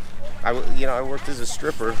thing. I worked as a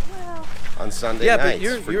stripper on Sunday yeah, nights. but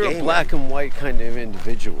you're for a gay black men. and white kind of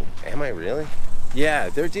individual. Am I really? Yeah,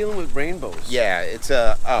 they're dealing with rainbows. Yeah, it's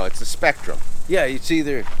a spectrum. Yeah, it's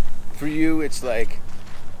either, for you, it's like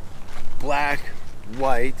black,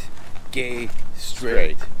 white, gay,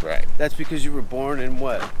 straight. Right. That's because you were born in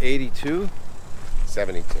what, 82?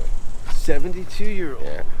 72. 72 year old.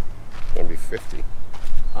 Yeah. Gonna be 50.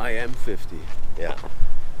 I am 50. Yeah.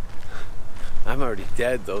 I'm already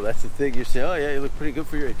dead though. That's the thing. You say, oh yeah, you look pretty good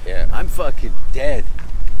for your age. Yeah. I'm fucking dead.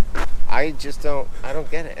 I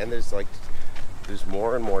don't get it. And there's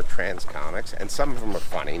more and more trans comics, and some of them are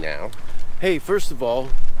funny now. Hey, first of all,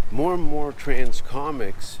 more and more trans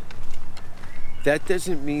comics, that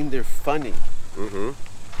doesn't mean they're funny. Mm-hmm.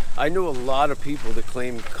 I know a lot of people that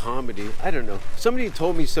claim comedy. I don't know. Somebody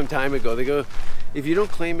told me some time ago, they go, if you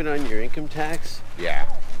don't claim it on your income tax, Yeah.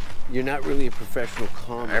 you're not really a professional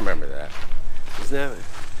comic. I remember that. Isn't that,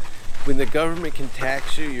 when the government can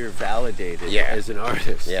tax you, you're validated Yeah. as an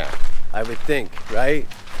artist. Yeah. I would think, right?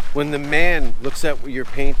 When the man looks at your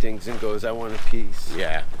paintings and goes, I want a piece.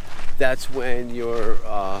 Yeah. That's when you're,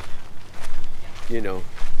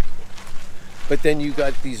 but then you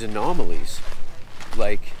got these anomalies,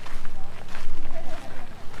 like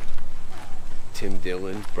Tim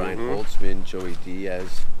Dillon, Brian Holtzman, Joey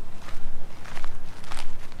Diaz.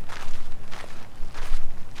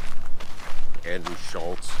 Andrew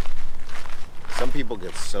Schultz. Some people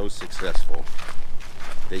get so successful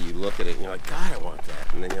that you look at it and you're like, God, I want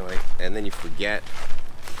that. And then you forget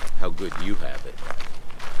how good you have it.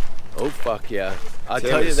 Oh fuck yeah! I'll Tim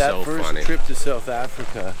tell you is that so first funny. trip to South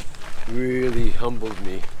Africa really humbled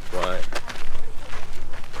me. What?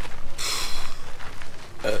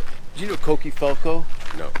 Do you know Koki Falco?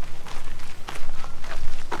 No.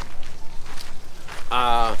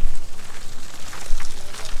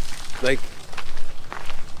 Like,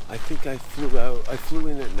 I think I flew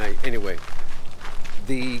in at night. Anyway,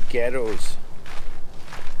 the ghettos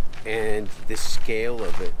and the scale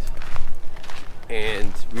of it,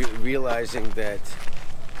 and realizing that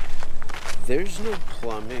there's no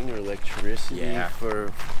plumbing or electricity Yeah.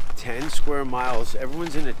 for 10 square miles.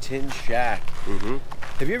 Everyone's in a tin shack. Mm-hmm.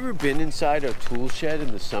 Have you ever been inside a tool shed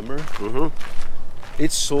in the summer? Mm-hmm.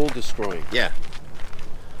 It's soul destroying. Yeah.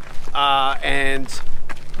 And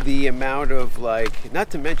the amount of, like, not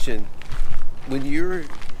to mention, when you're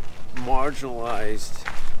marginalized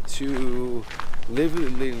to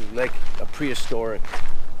live like a prehistoric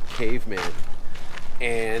caveman,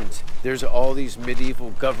 and there's all these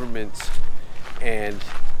medieval governments, and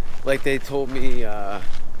like they told me,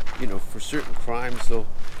 for certain crimes,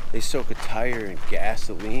 they soak a tire in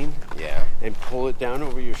gasoline Yeah. and pull it down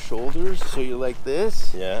over your shoulders, so you're like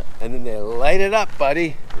this, Yeah. and then they light it up,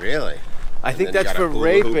 buddy. Really? I And think then you that's got a for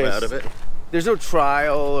hula hoop rapists. out of it? There's no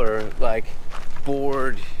trial or like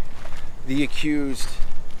board the accused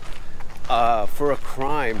for a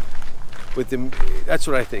crime with them. That's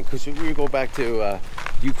what I think. Because we go back to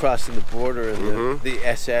you crossing the border and the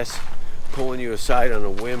SS pulling you aside on a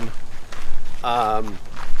whim,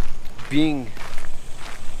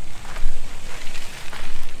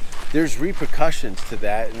 there's repercussions to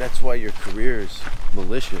that, and that's why your career is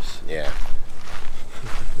malicious. Yeah.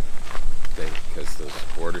 Because those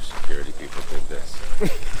border security people did this.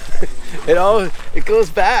 It goes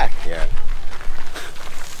back. Yeah.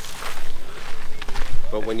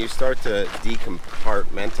 But when you start to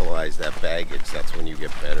decompartmentalize that baggage, that's when you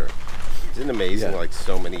get better. Isn't it amazing, Yeah. like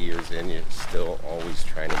so many years in, you're still always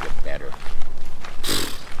trying to get better?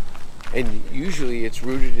 And usually it's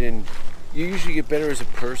rooted in, you usually get better as a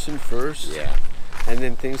person first. Yeah. And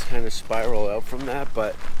then things kind of spiral out from that,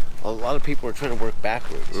 but a lot of people are trying to work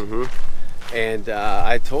backwards. Mm-hmm. And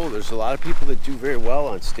I told there's a lot of people that do very well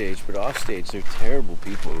on stage, but off stage they're terrible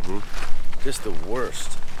people. Mm-hmm. Just the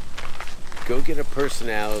worst. Go get a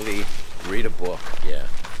personality, read a book. Yeah.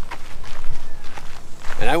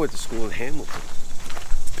 And I went to school in Hamilton.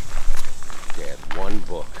 They had one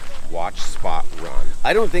book. Watch, Spot, Run.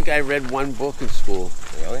 I don't think I read one book in school.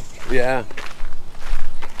 Really? Yeah.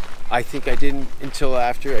 I think I didn't until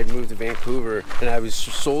after I'd moved to Vancouver and I was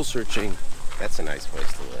soul searching. That's a nice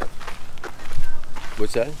place to live.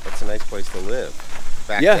 What's that? That's a nice place to live.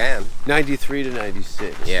 Back Yeah. then. 93 to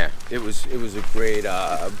 96. Yeah. It was a great,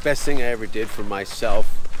 best thing I ever did for myself.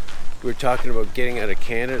 We were talking about getting out of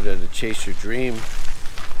Canada to chase your dream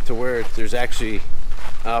to where there's actually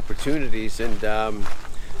opportunities, and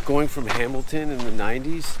going from Hamilton in the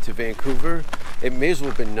 90s to Vancouver, it may as well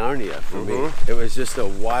have been Narnia for me. It was just a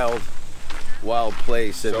wild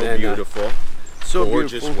place. And So then, beautiful. so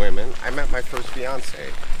Gorgeous beautiful. women. I met my first fiance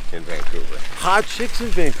in Vancouver. Hot chicks in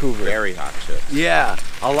Vancouver. Very hot chicks. Yeah,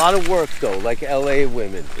 a lot of work though, like LA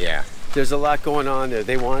women. Yeah. There's a lot going on there.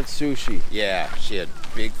 They want sushi. Yeah. She had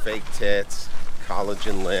big fake tits,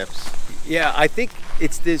 collagen lips. Yeah, I think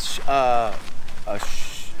it's this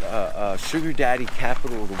sugar daddy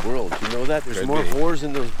capital of the world. You know that? There's Could more be. whores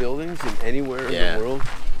in those buildings than anywhere Yeah. in the world.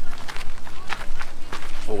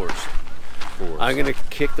 Whores. I'm gonna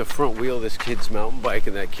kick the front wheel of this kid's mountain bike,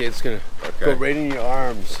 and that kid's gonna go right in your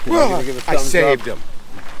arms. And you're gonna give a I thumbs saved up. him.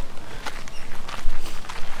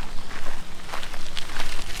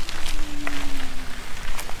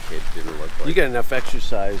 Kid didn't look like. You get enough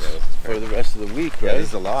exercise Yeah, that's for fair. the rest of the week, Yeah, right? this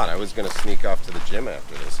is a lot. I was gonna sneak off to the gym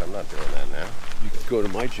after this. I'm not doing that now. You could go to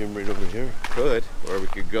my gym right over here. Could, or we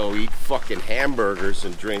could go eat fucking hamburgers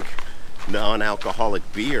and drink non-alcoholic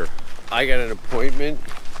beer. I got an appointment.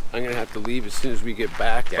 I'm gonna have to leave as soon as we get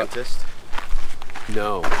back. but- Dentist.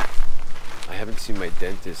 No, I haven't seen my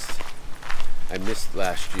dentist. I missed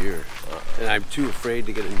last year, and I'm too afraid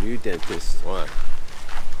to get a new dentist What?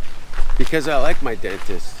 because I like my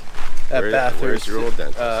dentist at Bathurst. Where's your old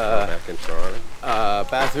dentist? Back in Toronto.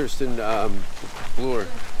 Bathurst and Bloor.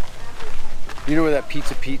 You know where that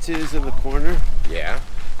Pizza is in the corner? Yeah.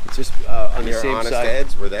 It's just on the Near same Honest side.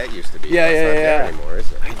 Ed's, where that used to be. Yeah, That's yeah, not there yeah. anymore,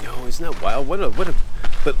 is it? I know, isn't that wild? What a.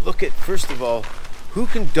 But look at, first of all, who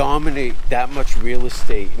can dominate that much real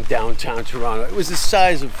estate in downtown Toronto? It was the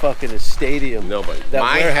size of fucking a stadium. Nobody. That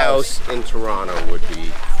My warehouse. house in Toronto would be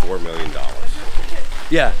 $4 million.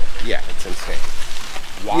 Yeah. Yeah, it's insane.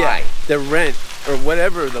 Why? Yeah, the rent or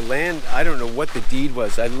whatever, the land, I don't know what the deed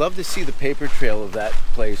was. I'd love to see the paper trail of that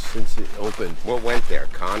place since it opened. What went there?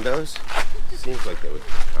 Condos? Seems like they would be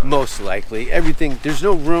condos. Most likely. Everything, there's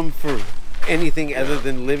no room for anything other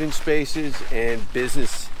than living spaces and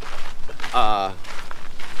business.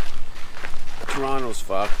 Toronto's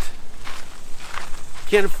fucked.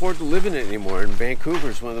 Can't afford to live in it anymore, and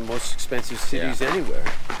Vancouver's one of the most expensive cities anywhere.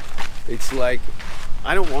 It's like,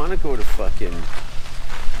 I don't want to go to fucking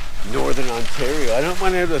Northern Ontario. I don't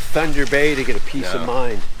want to go to Thunder Bay to get a peace of No.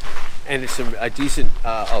 mind. And it's a decent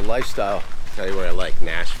a lifestyle. Tell you where I like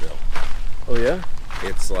Nashville. Oh yeah?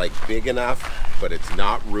 It's like big enough, but it's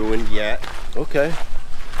not ruined yet. Okay.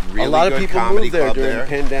 Really A lot of good people comedy moved there club during the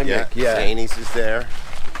pandemic, yeah. Zanies is there.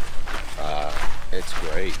 It's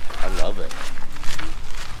great. I love it.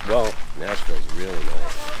 Well, Nashville's really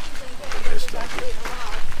nice.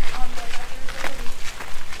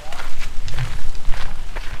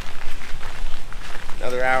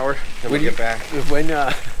 Another hour, then we get back.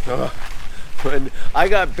 When I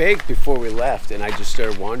got baked before we left, and I just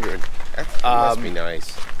started wandering. That must be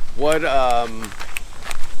nice. What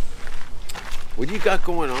do you got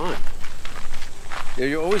going on?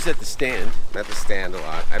 You're always at the stand. I'm at the stand a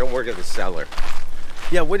lot. I don't work at the cellar.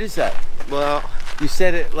 Yeah, what is that? Well, You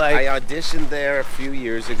said it like I auditioned there a few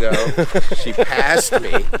years ago. She passed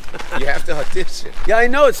me. You have to audition. yeah, I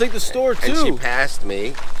know. It's like the store too. And she passed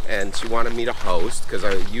me, and she wanted me to host because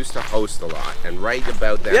I used to host a lot. And right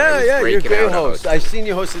about then, I was you're a breaking great out host. hosting. I've seen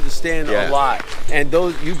you host at the stand Yeah. a lot, and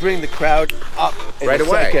those you bring the crowd up and Right it's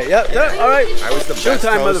away. Okay, yeah, all right. I was the best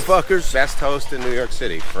Showtime, host, motherfuckers. best host in New York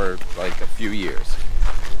City for like a few years.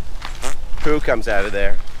 Who comes out of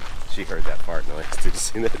there? She heard that fart noise. Did you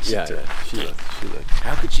see that? Yeah, she looked.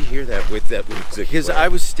 How could she hear that with that music? Because I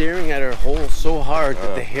was staring at her hole so hard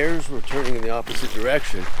that the hairs were turning in the opposite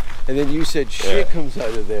direction. And then you said shit comes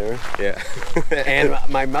out of there. Yeah. And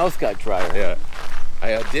my mouth got drier. Yeah.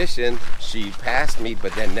 I auditioned. She passed me,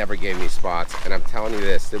 but then never gave me spots. And I'm telling you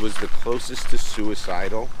this, it was the closest to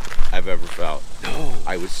suicidal I've ever felt. No.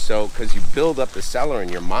 I was so, because you build up the cellar in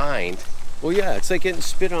your mind. Well, yeah, it's like getting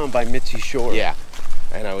spit on by Mitzi Shore. Yeah.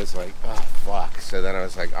 And I was like, oh, fuck. So then I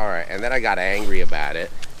was like, all right. And then I got angry about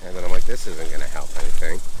it. And then I'm like, this isn't going to help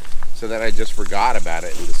anything. So then I just forgot about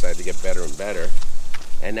it and decided to get better and better.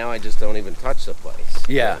 And now I just don't even touch the place.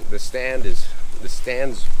 Yeah. The stand's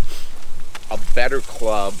a better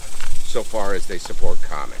club so far as they support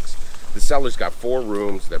comics. The cellar's got 4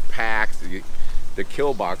 rooms. They're packed. The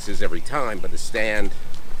kill boxes every time, but the stand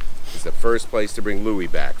is the first place to bring Louis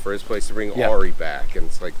back, first place to bring Ari back, and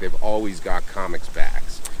it's like they've always got comics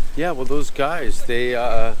backs. Yeah, well, those guys, they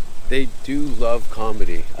do love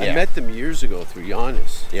comedy. I met them years ago through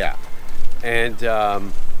Giannis. Yeah. And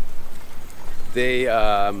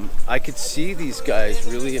I could see these guys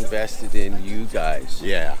really invested in you guys.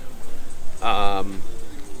 Yeah.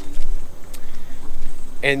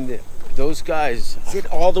 And those guys... Is it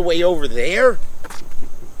all the way over there?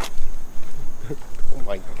 Oh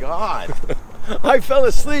my God. I fell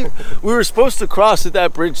asleep. We were supposed to cross at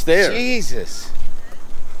that bridge there. Jesus.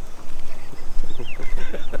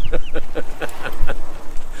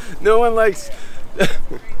 No one likes...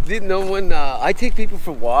 I take people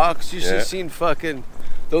for walks. You should have seen fucking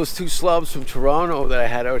those 2 slubs from Toronto that I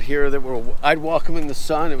had out here I'd walk them in the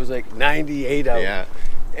sun. It was like 98 out. Yeah.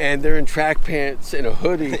 And they're in track pants and a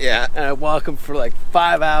hoodie. Yeah. And I walk them for like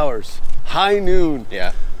 5 hours. High noon.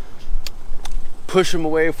 Yeah. Push them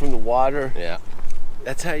away from the water. Yeah.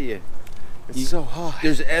 That's how it's so hot.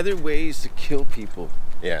 There's other ways to kill people.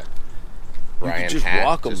 Yeah. Brian just Hatt,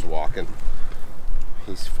 walk 'em. just walking.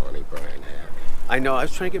 He's funny, Brian Hatt. I know. I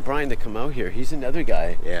was trying to get Brian to come out here. He's another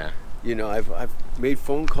guy. Yeah. You know, I've made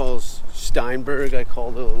phone calls. Steinberg, I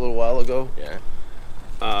called a little while ago. Yeah.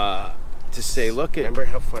 To say, look, remember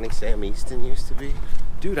how funny Sam Easton used to be?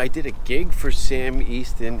 Dude, I did a gig for Sam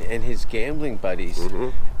Easton and his gambling buddies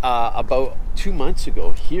about 2 months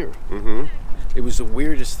ago here. Mm-hmm. It was the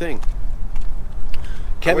weirdest thing.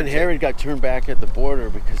 Kevin Harrod got turned back at the border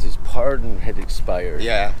because his pardon had expired.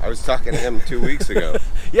 Yeah, I was talking to him 2 weeks ago.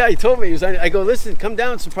 Yeah, he told me. I go, listen, come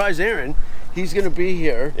down, surprise Aaron. He's going to be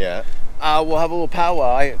here. Yeah. We'll have a little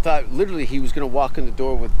powwow. I thought literally he was going to walk in the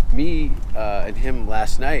door with me and him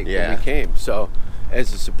last night when we came. So,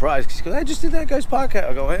 as a surprise, he goes, I just did that guy's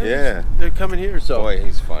podcast. I go, hey, they're coming here. So, boy,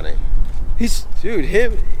 he's funny.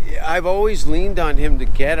 I've always leaned on him to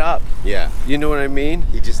get up. Yeah. You know what I mean?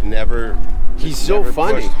 He just never... He's so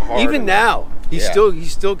funny. Even enough. now,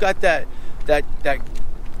 he's still got that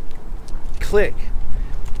click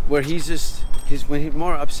where he's just... When he's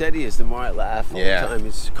more upset he is, the more I laugh all the time.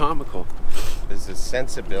 It's comical. There's a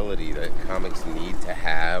sensibility that comics need to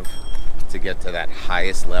have to get to that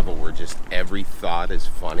highest level where just every thought is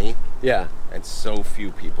funny. Yeah. And so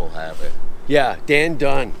few people have it. Yeah, Dan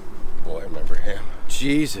Dunn. Boy, I remember him.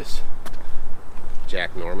 Jesus.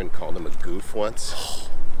 Jack Norman called him a goof once.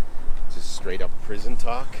 Just straight up prison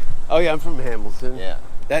talk. Oh yeah, I'm from Hamilton. Yeah.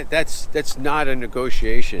 That's not a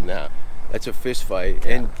negotiation. No. That's a fist fight.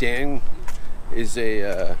 Yeah. And Dan is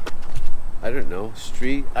a I don't know,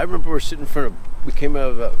 street. I remember we were sitting in front of.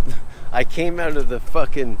 I came out of the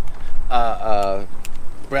fucking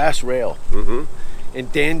brass rail. Mm-hmm.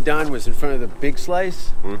 And Dan Dunn was in front of the Big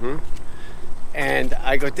Slice. Mm-hmm. And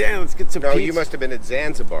I go, Dan, let's get some pizza. No, you must have been at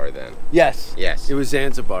Zanzibar then. Yes. It was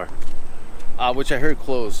Zanzibar, which I heard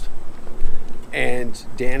closed. And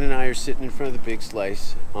Dan and I are sitting in front of the Big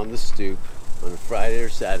Slice on the stoop on a Friday or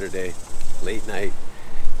Saturday, late night.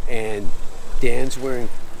 And Dan's wearing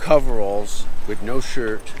coveralls with no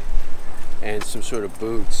shirt and some sort of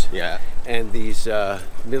boots. Yeah. And these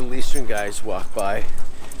Middle Eastern guys walk by,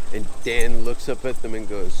 and Dan looks up at them and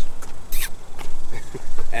goes,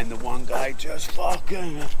 and the one guy just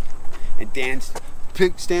fucking, and Dan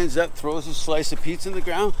stands up, throws a slice of pizza on the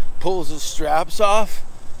ground, pulls his straps off,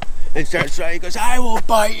 and starts trying. He goes, I will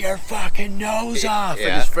bite your fucking nose off. Yeah.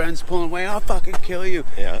 And his friend's pulling away, I'll fucking kill you.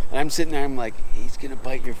 Yeah. And I'm sitting there, I'm like, he's gonna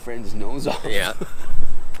bite your friend's nose off. Yeah.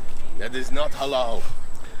 That is not halal.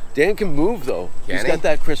 Dan can move though. He's got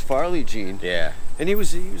that Chris Farley gene. Yeah. And he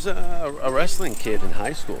was a wrestling kid in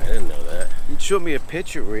high school. I didn't know that. He showed me a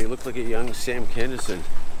picture where he looked like a young Sam Kinison.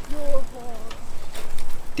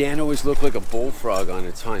 Dan always looked like a bullfrog on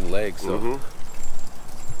its hind legs though. Mm-hmm.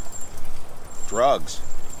 Drugs.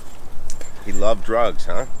 He loved drugs,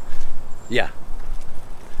 huh? Yeah.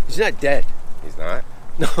 He's not dead. He's not?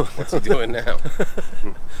 No. What's he doing now?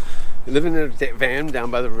 Living in a van down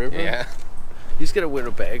by the river. Yeah. He's got a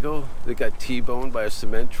Winnebago that got T-boned by a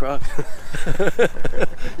cement truck.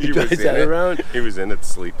 He drives that around. He was in it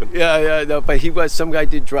sleeping. Yeah, no, but some guy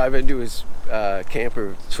did drive into his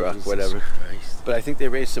camper truck, Jesus whatever. Christ. But I think they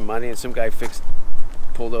raised some money and some guy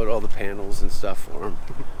pulled out all the panels and stuff for him.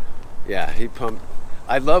 Yeah, he pumped.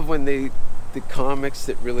 I love when the comics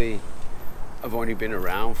that really have only been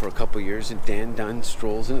around for a couple years and Dan Dunn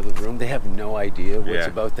strolls into the room. They have no idea what's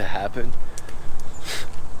about to happen.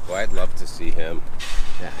 Well, I'd love to see him.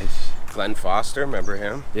 Yeah, Glenn Foster, remember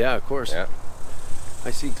him? yeah, of course. Yeah.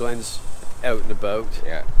 I see Glenn's out and about.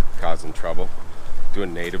 Yeah. Causing trouble.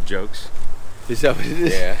 Doing native jokes. Is that what it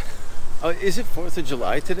is? Yeah. Oh, is it 4th of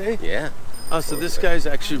July today? Yeah. Oh, so this guy's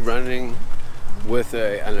actually running with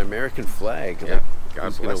an American flag. Yeah. Like, God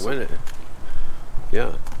who's going bless to win him. it?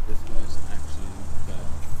 Yeah. This guy's actually got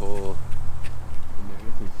full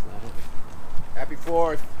American flag. Happy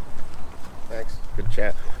 4th. Thanks. Good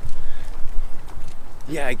chat.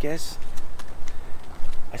 Yeah, I guess.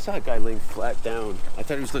 I saw a guy laying flat down. I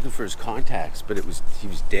thought he was looking for his contacts, but he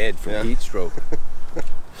was dead from heat stroke.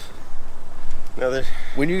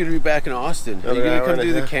 When are you going to be back in Austin? Are you going to come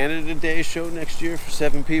do the Canada Day show next year for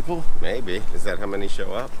 7 people? Maybe. Is that how many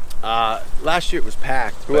show up? Last year it was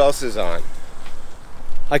packed. Who else is on?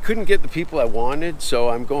 I couldn't get the people I wanted, so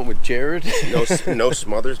I'm going with Jared. No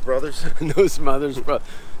Smothers Brothers? No Smothers Brothers.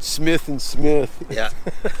 Smith and Smith. Yeah.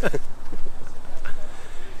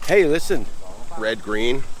 Hey, listen. Red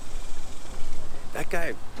Green. That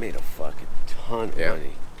guy made a fucking ton of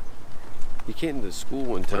money. He came to the school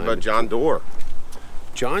one time. What about John Doerr?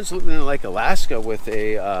 John's living in like Alaska with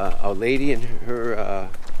a lady and her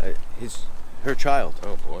child.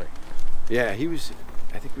 Oh boy. Yeah, I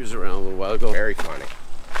think he was around a little while ago. Very funny.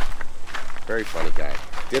 Very funny guy.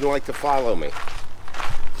 Didn't like to follow me.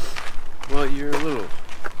 Well, you're a little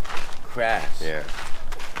crass. Yeah.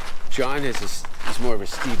 John is more of a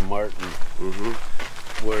Steve Martin,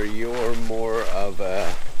 where you're more of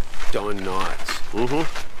a Don Knotts.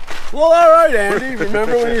 Well, all right, Andy.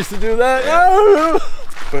 Remember when you used to do that?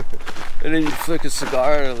 And then you flick a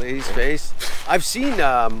cigar in a lady's face. I've seen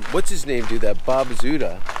what's his name do that? Bob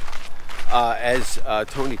Azuda as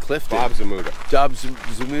Tony Clifton. Bob Zamuda.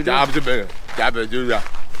 Zamuda.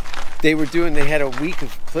 They had a week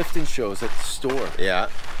of Clifton shows at the store. Yeah.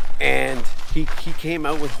 And he came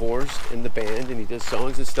out with Horst in the band, and he does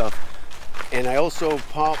songs and stuff. And I also,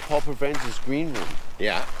 Paul Provenza's Green Room.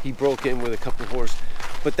 Yeah. He broke in with a couple of Horst.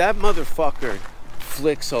 But that motherfucker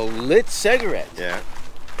flicks a lit cigarette. Yeah.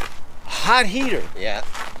 Hot heater. Yeah.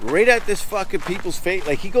 Right at this fucking people's face.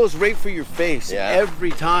 Like, he goes right for your face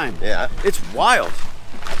every time. Yeah. It's wild.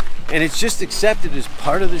 And it's just accepted as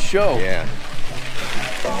part of the show. Yeah.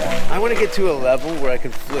 I want to get to a level where I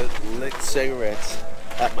can flick lit cigarettes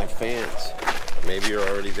at my fans. Maybe you're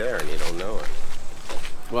already there and you don't know it.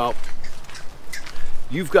 Well,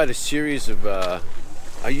 you've got a series of.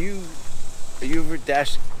 Are you over at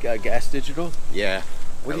Gas Digital? Yeah.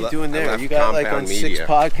 What are you doing there? You got Compound like on Media. 6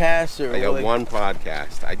 podcasts, or I got like... one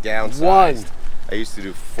podcast. I downsized. One. I used to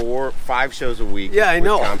do 5 shows a week. Yeah, I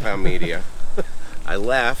know. With Compound Media. I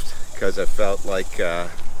left because I felt like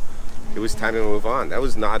it was time to move on. That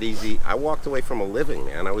was not easy. I walked away from a living,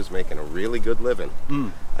 man. I was making a really good living.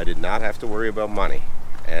 I did not have to worry about money,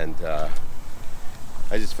 and I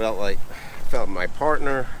just felt my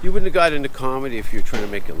partner. You wouldn't have got into comedy if you were trying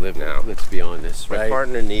to make a living. No. Let's be honest, right? My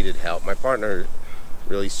partner needed help. My partner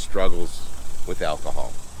really struggles with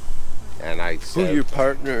alcohol, and I said, Who, your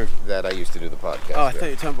partner? That I used to do the podcast. Oh, I with. thought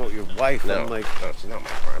you were talking about your wife. No, I'm like, no, she's not my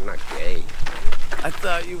partner. I'm not gay. I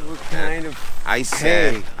thought you were kind of. I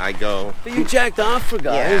said, Hey. I go. But you jacked off for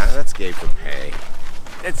guys. Yeah, that's gay for pay.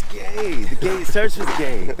 That's gay. The gay starts with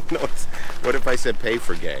gay. No, what if I said pay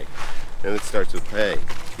for gay? And it starts with pay.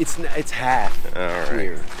 It's half All right.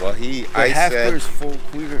 queer. Well, Half queer's full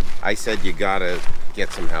queer. I said, you gotta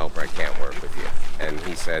get some help or I can't work with you. And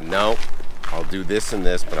he said, no, I'll do this and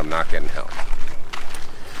this, but I'm not getting help.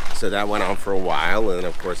 So that went on for a while, and then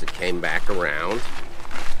of course it came back around.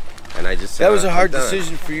 And I just said, That was a I'm hard done.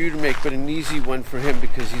 decision for you to make, but an easy one for him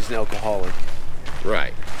because he's an alcoholic.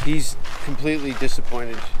 Right. He's completely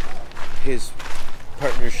disappointed his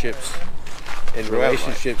partnerships and Throughout life.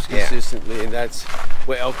 relationships Yeah. consistently, and that's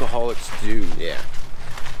what alcoholics do. Yeah.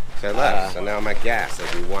 So I left. So now I'm at Gas. I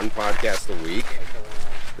do 1 podcast a week.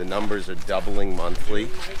 The numbers are doubling monthly.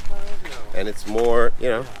 And it's more,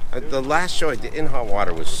 the last show I did in Hot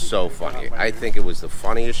Water was so funny. I think it was the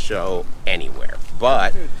funniest show anywhere.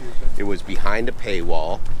 But it was behind a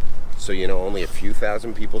paywall. So, only a few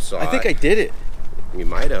thousand people saw it. I think I did it. We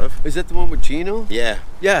might have. Is that the one with Gino? Yeah.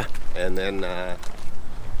 Yeah. And then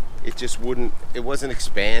it just it wasn't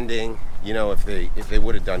expanding. If they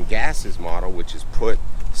would have done Gas's model, which is put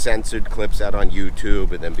censored clips out on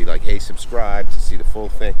YouTube and then be like, hey, subscribe to see the full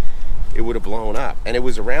thing, it would have blown up. And it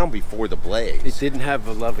was around before the Blaze. It didn't have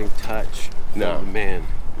a loving touch from the man.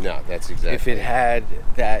 No, that's exactly. If it had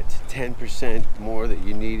that 10% more that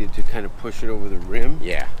you needed to kind of push it over the rim.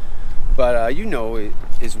 Yeah. But you know it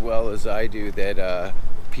as well as I do that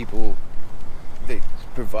people, they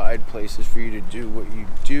provide places for you to do what you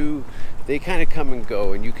do. They kind of come and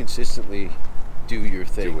go, and you consistently do your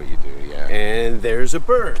thing. Do what you do, yeah. And there's a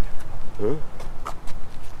bird. Huh?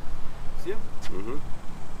 See him? Mm-hmm.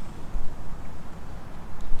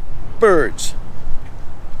 Birds.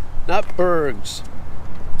 Not bergs.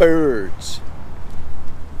 Birds.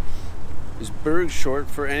 Is berg short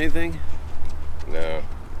for anything? No.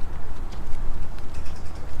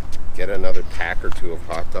 Get another pack or two of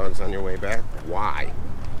hot dogs on your way back? Why?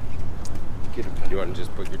 Get a pack. You want to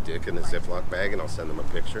just put your dick in a Ziploc bag and I'll send them a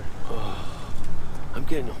picture? I'm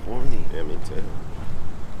getting horny. Yeah, me too.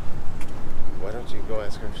 Why don't you go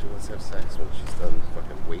ask her if she wants to have sex when she's done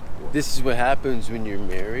fucking wakeboarding? This is what happens when you're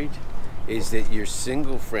married, is that your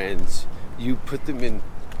single friends, you put them in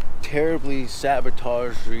terribly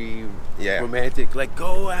sabotage-y, romantic, like,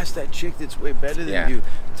 go ask that chick that's way better than you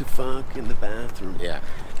to fuck in the bathroom. Yeah.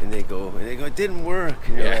 And they go, it didn't work.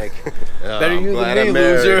 And you're like, better you glad than I'm me,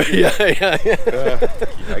 loser. married. Yeah.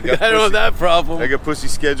 I don't have that problem. I got pussy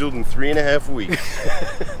scheduled in 3.5 weeks.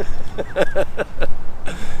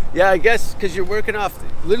 Yeah, I guess because you're working off,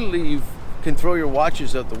 literally you can throw your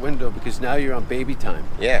watches out the window because now you're on baby time.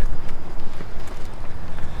 Yeah.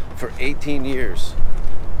 For 18 years.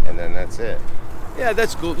 And then that's it. Yeah,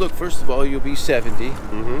 that's cool. Look, first of all, you'll be 70.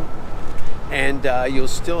 Mm-hmm. And you'll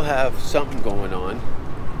still have something going on.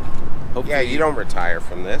 Hopefully, yeah, you don't retire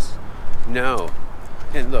from this. No.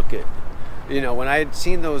 And look, when I had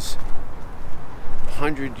seen those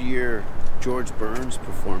 100-year George Burns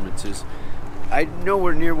performances, I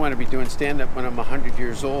nowhere near want to be doing stand-up when I'm 100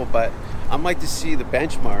 years old, but I'd like to see the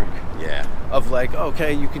benchmark of like,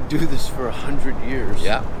 okay, you can do this for 100 years.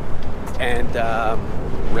 Yeah. And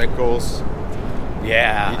Rickles.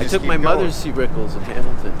 Yeah, I took my mother to see Rickles in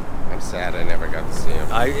Hamilton. I'm sad I never got to see him.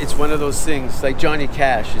 It's one of those things, like Johnny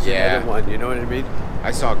Cash is another one, you know what I mean?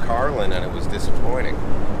 I saw Carlin and it was disappointing.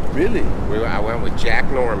 Really? I went with Jack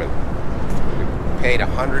Norman. We paid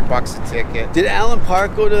 $100 a ticket. Did Alan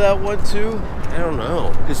Park go to that one too? I don't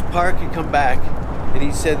know. Because Park had come back and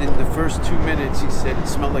he said in the first 2 minutes, he said it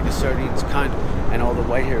smelled like a sardines cunt and all the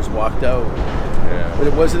white hairs walked out. Yeah. But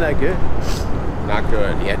it wasn't that good? Not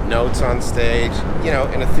good. He had notes on stage,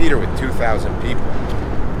 in a theater with 2,000 people.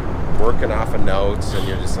 Working off of notes, and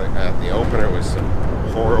you're just like, the opener was some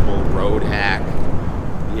horrible road hack.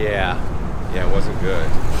 Yeah, it wasn't good.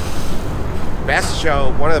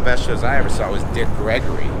 One of the best shows I ever saw was Dick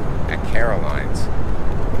Gregory at Caroline's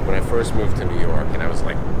when I first moved to New York, and I was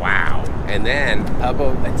like, wow. And then how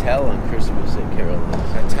about Attell on Christmas at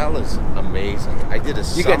Caroline's? Attell is amazing. I did a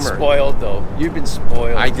summer. You get spoiled though. You've been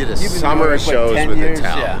spoiled. I did a summer of shows with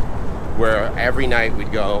Attell. Yeah. Where every night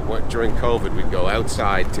we'd go, during COVID, we'd go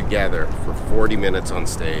outside together for 40 minutes on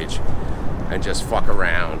stage and just fuck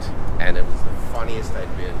around. And it was the funniest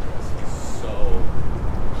I'd been.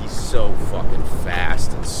 He's so fucking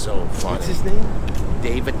fast and so funny. What's his name?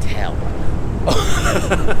 Dave Attell.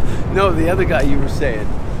 No, the other guy you were saying.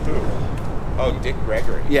 Who? Oh, Dick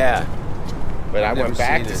Gregory. Yeah. But I went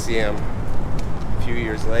back to see him a few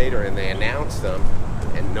years later and they announced him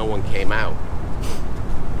and no one came out.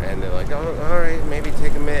 And they're like, oh, all right, maybe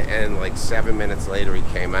take a minute. And like 7 minutes later, he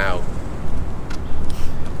came out.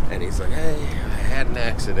 And he's like, hey, I had an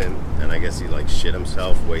accident. And I guess he like shit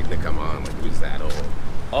himself waiting to come on. Like, who's that old?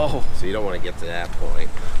 Oh. So you don't want to get to that point.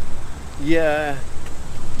 Yeah.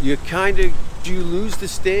 You kind of, do you lose the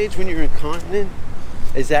stage when you're incontinent?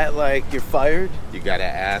 Is that like you're fired? You got to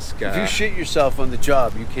ask. If you shit yourself on the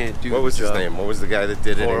job, you can't do what was his name? What was the guy that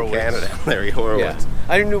did it in Canada? Larry Horowitz. Yeah.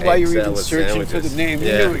 I didn't know why you were even searching for the name.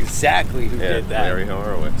 You knew exactly who did that. Larry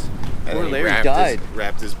Horowitz. And poor Larry died.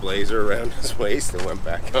 Wrapped his blazer around his waist and went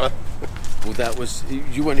back on. Well, that was.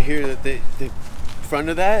 You want to hear the front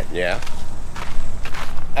of that? Yeah.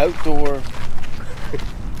 Outdoor.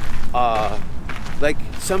 Like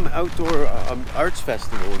some outdoor arts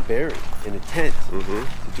festival in Barrie in a tent to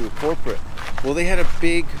do a corporate. Well, they had a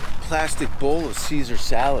big plastic bowl of Caesar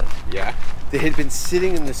salad. Yeah. They had been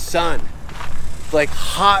sitting in the sun, like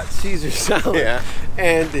hot Caesar salad. Yeah.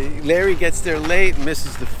 And Larry gets there late and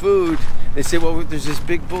misses the food. They say, well, there's this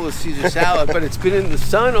big bowl of Caesar salad, but it's been in the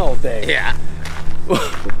sun all day. Yeah.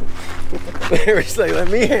 Larry's like, let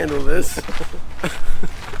me handle this.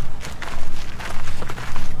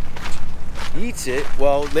 Eats it.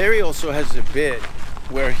 Well, Larry also has a bit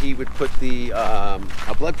where he would put the a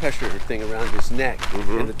blood pressure thing around his neck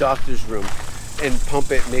in the doctor's room and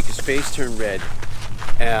pump it, make his face turn red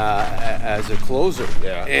as a closer.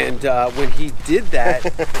 Yeah. And when he did that,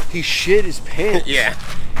 he shit his pants. Yeah.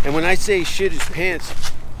 And when I say shit his pants,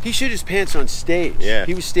 he shit his pants on stage. Yeah.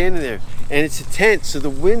 He was standing there, and it's a tent, so the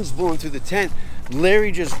wind's blowing through the tent.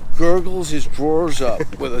 Larry just gurgles his drawers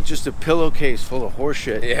up with just a pillowcase full of horse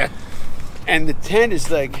shit. Yeah. And the tent is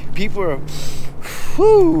like, people are,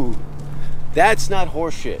 whew, that's not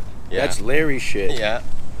horse shit. Yeah. That's Larry shit. Yeah.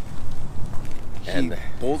 He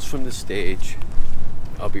bolts from the stage.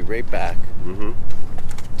 I'll be right back.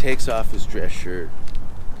 Takes off his dress shirt,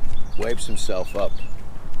 wipes himself up,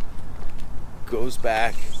 goes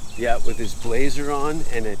back, with his blazer on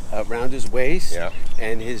and it around his waist,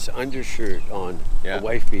 and his undershirt on, a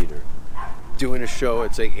wife beater. Doing a show,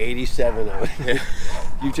 it's like 87 out.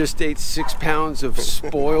 You just ate 6 pounds of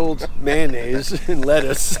spoiled mayonnaise and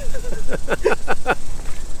lettuce.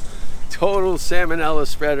 Total salmonella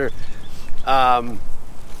spreader.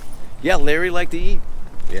 Larry liked to eat.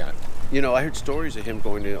 Yeah. You know, I heard stories of him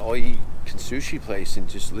going to all-you-can sushi place and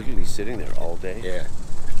just literally sitting there all day. Yeah.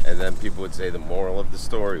 And then people would say the moral of the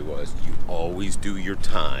story was, you always do your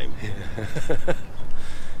time.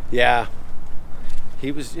 Yeah.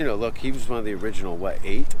 He was, he was one of the original,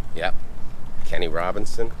 8? Yep. Kenny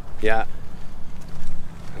Robinson. Yeah.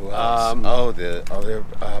 Who else? They're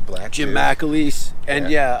black Jim dude. McAleese. And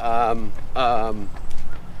I can't remember.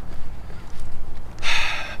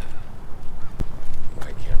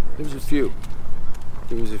 There was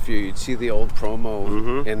a few. You'd see the old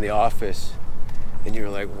promo in The Office, and you're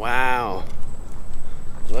like, wow,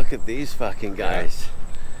 look at these fucking guys.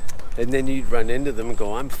 Yeah. And then you'd run into them and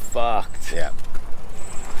go, I'm fucked. Yeah.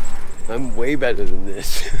 I'm way better than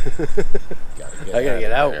this. I gotta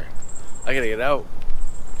get out. I gotta get out.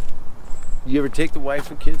 You ever take the wife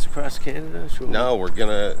and kids across Canada? Sure. No, we're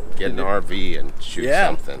gonna get an RV and shoot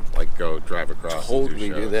something. Like go drive across. Totally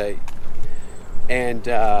and do that. And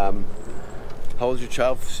how old's your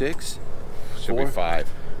child? 6? Should 4? be 5.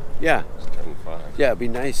 Yeah. It's turning 5. Yeah, it'd be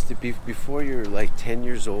nice to be before you're like 10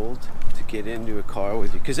 years old to get into a car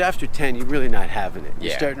with you. Because after 10, you're really not having it.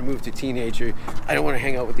 You're starting to move to teenager. I don't want to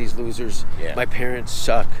hang out with these losers. Yeah. My parents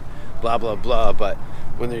suck. Blah blah blah. But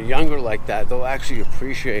when they're younger like that, they'll actually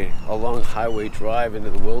appreciate a long highway drive into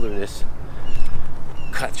the wilderness.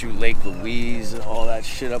 Cut through Lake Louise and all that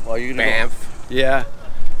shit up. You're gonna Banff. Yeah.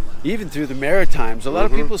 Even through the Maritimes. A lot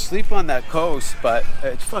of people sleep on that coast, but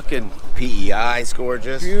it's fucking... PEI is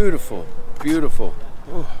gorgeous. Beautiful. Beautiful.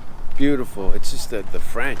 Oh, beautiful. It's just the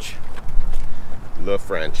French. The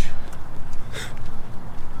French.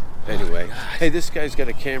 Anyway. Hey, this guy's got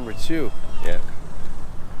a camera too. Yeah.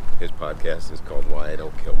 His podcast is called Why I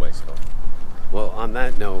Don't Kill Myself. Well, on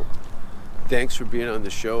that note, thanks for being on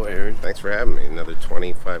the show, Aaron. Thanks for having me. Another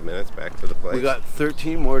 25 minutes back to the place. We got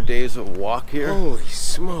 13 more days of walk here. Holy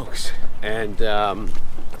smokes. And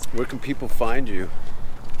where can people find you?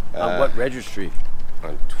 On what registry?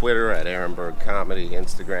 On Twitter at Ehrenberg Comedy,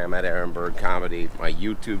 Instagram at Ehrenberg Comedy. My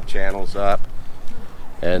YouTube channel's up.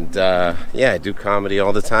 And I do comedy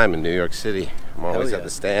all the time in New York City. I'm always at the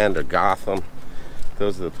Stand or Gotham.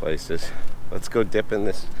 Those are the places. Let's go dip in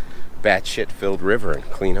this batshit-filled river and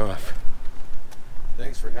clean off.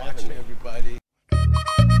 Thanks for watching, everybody.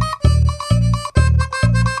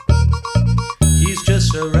 He's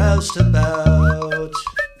just a roustabout.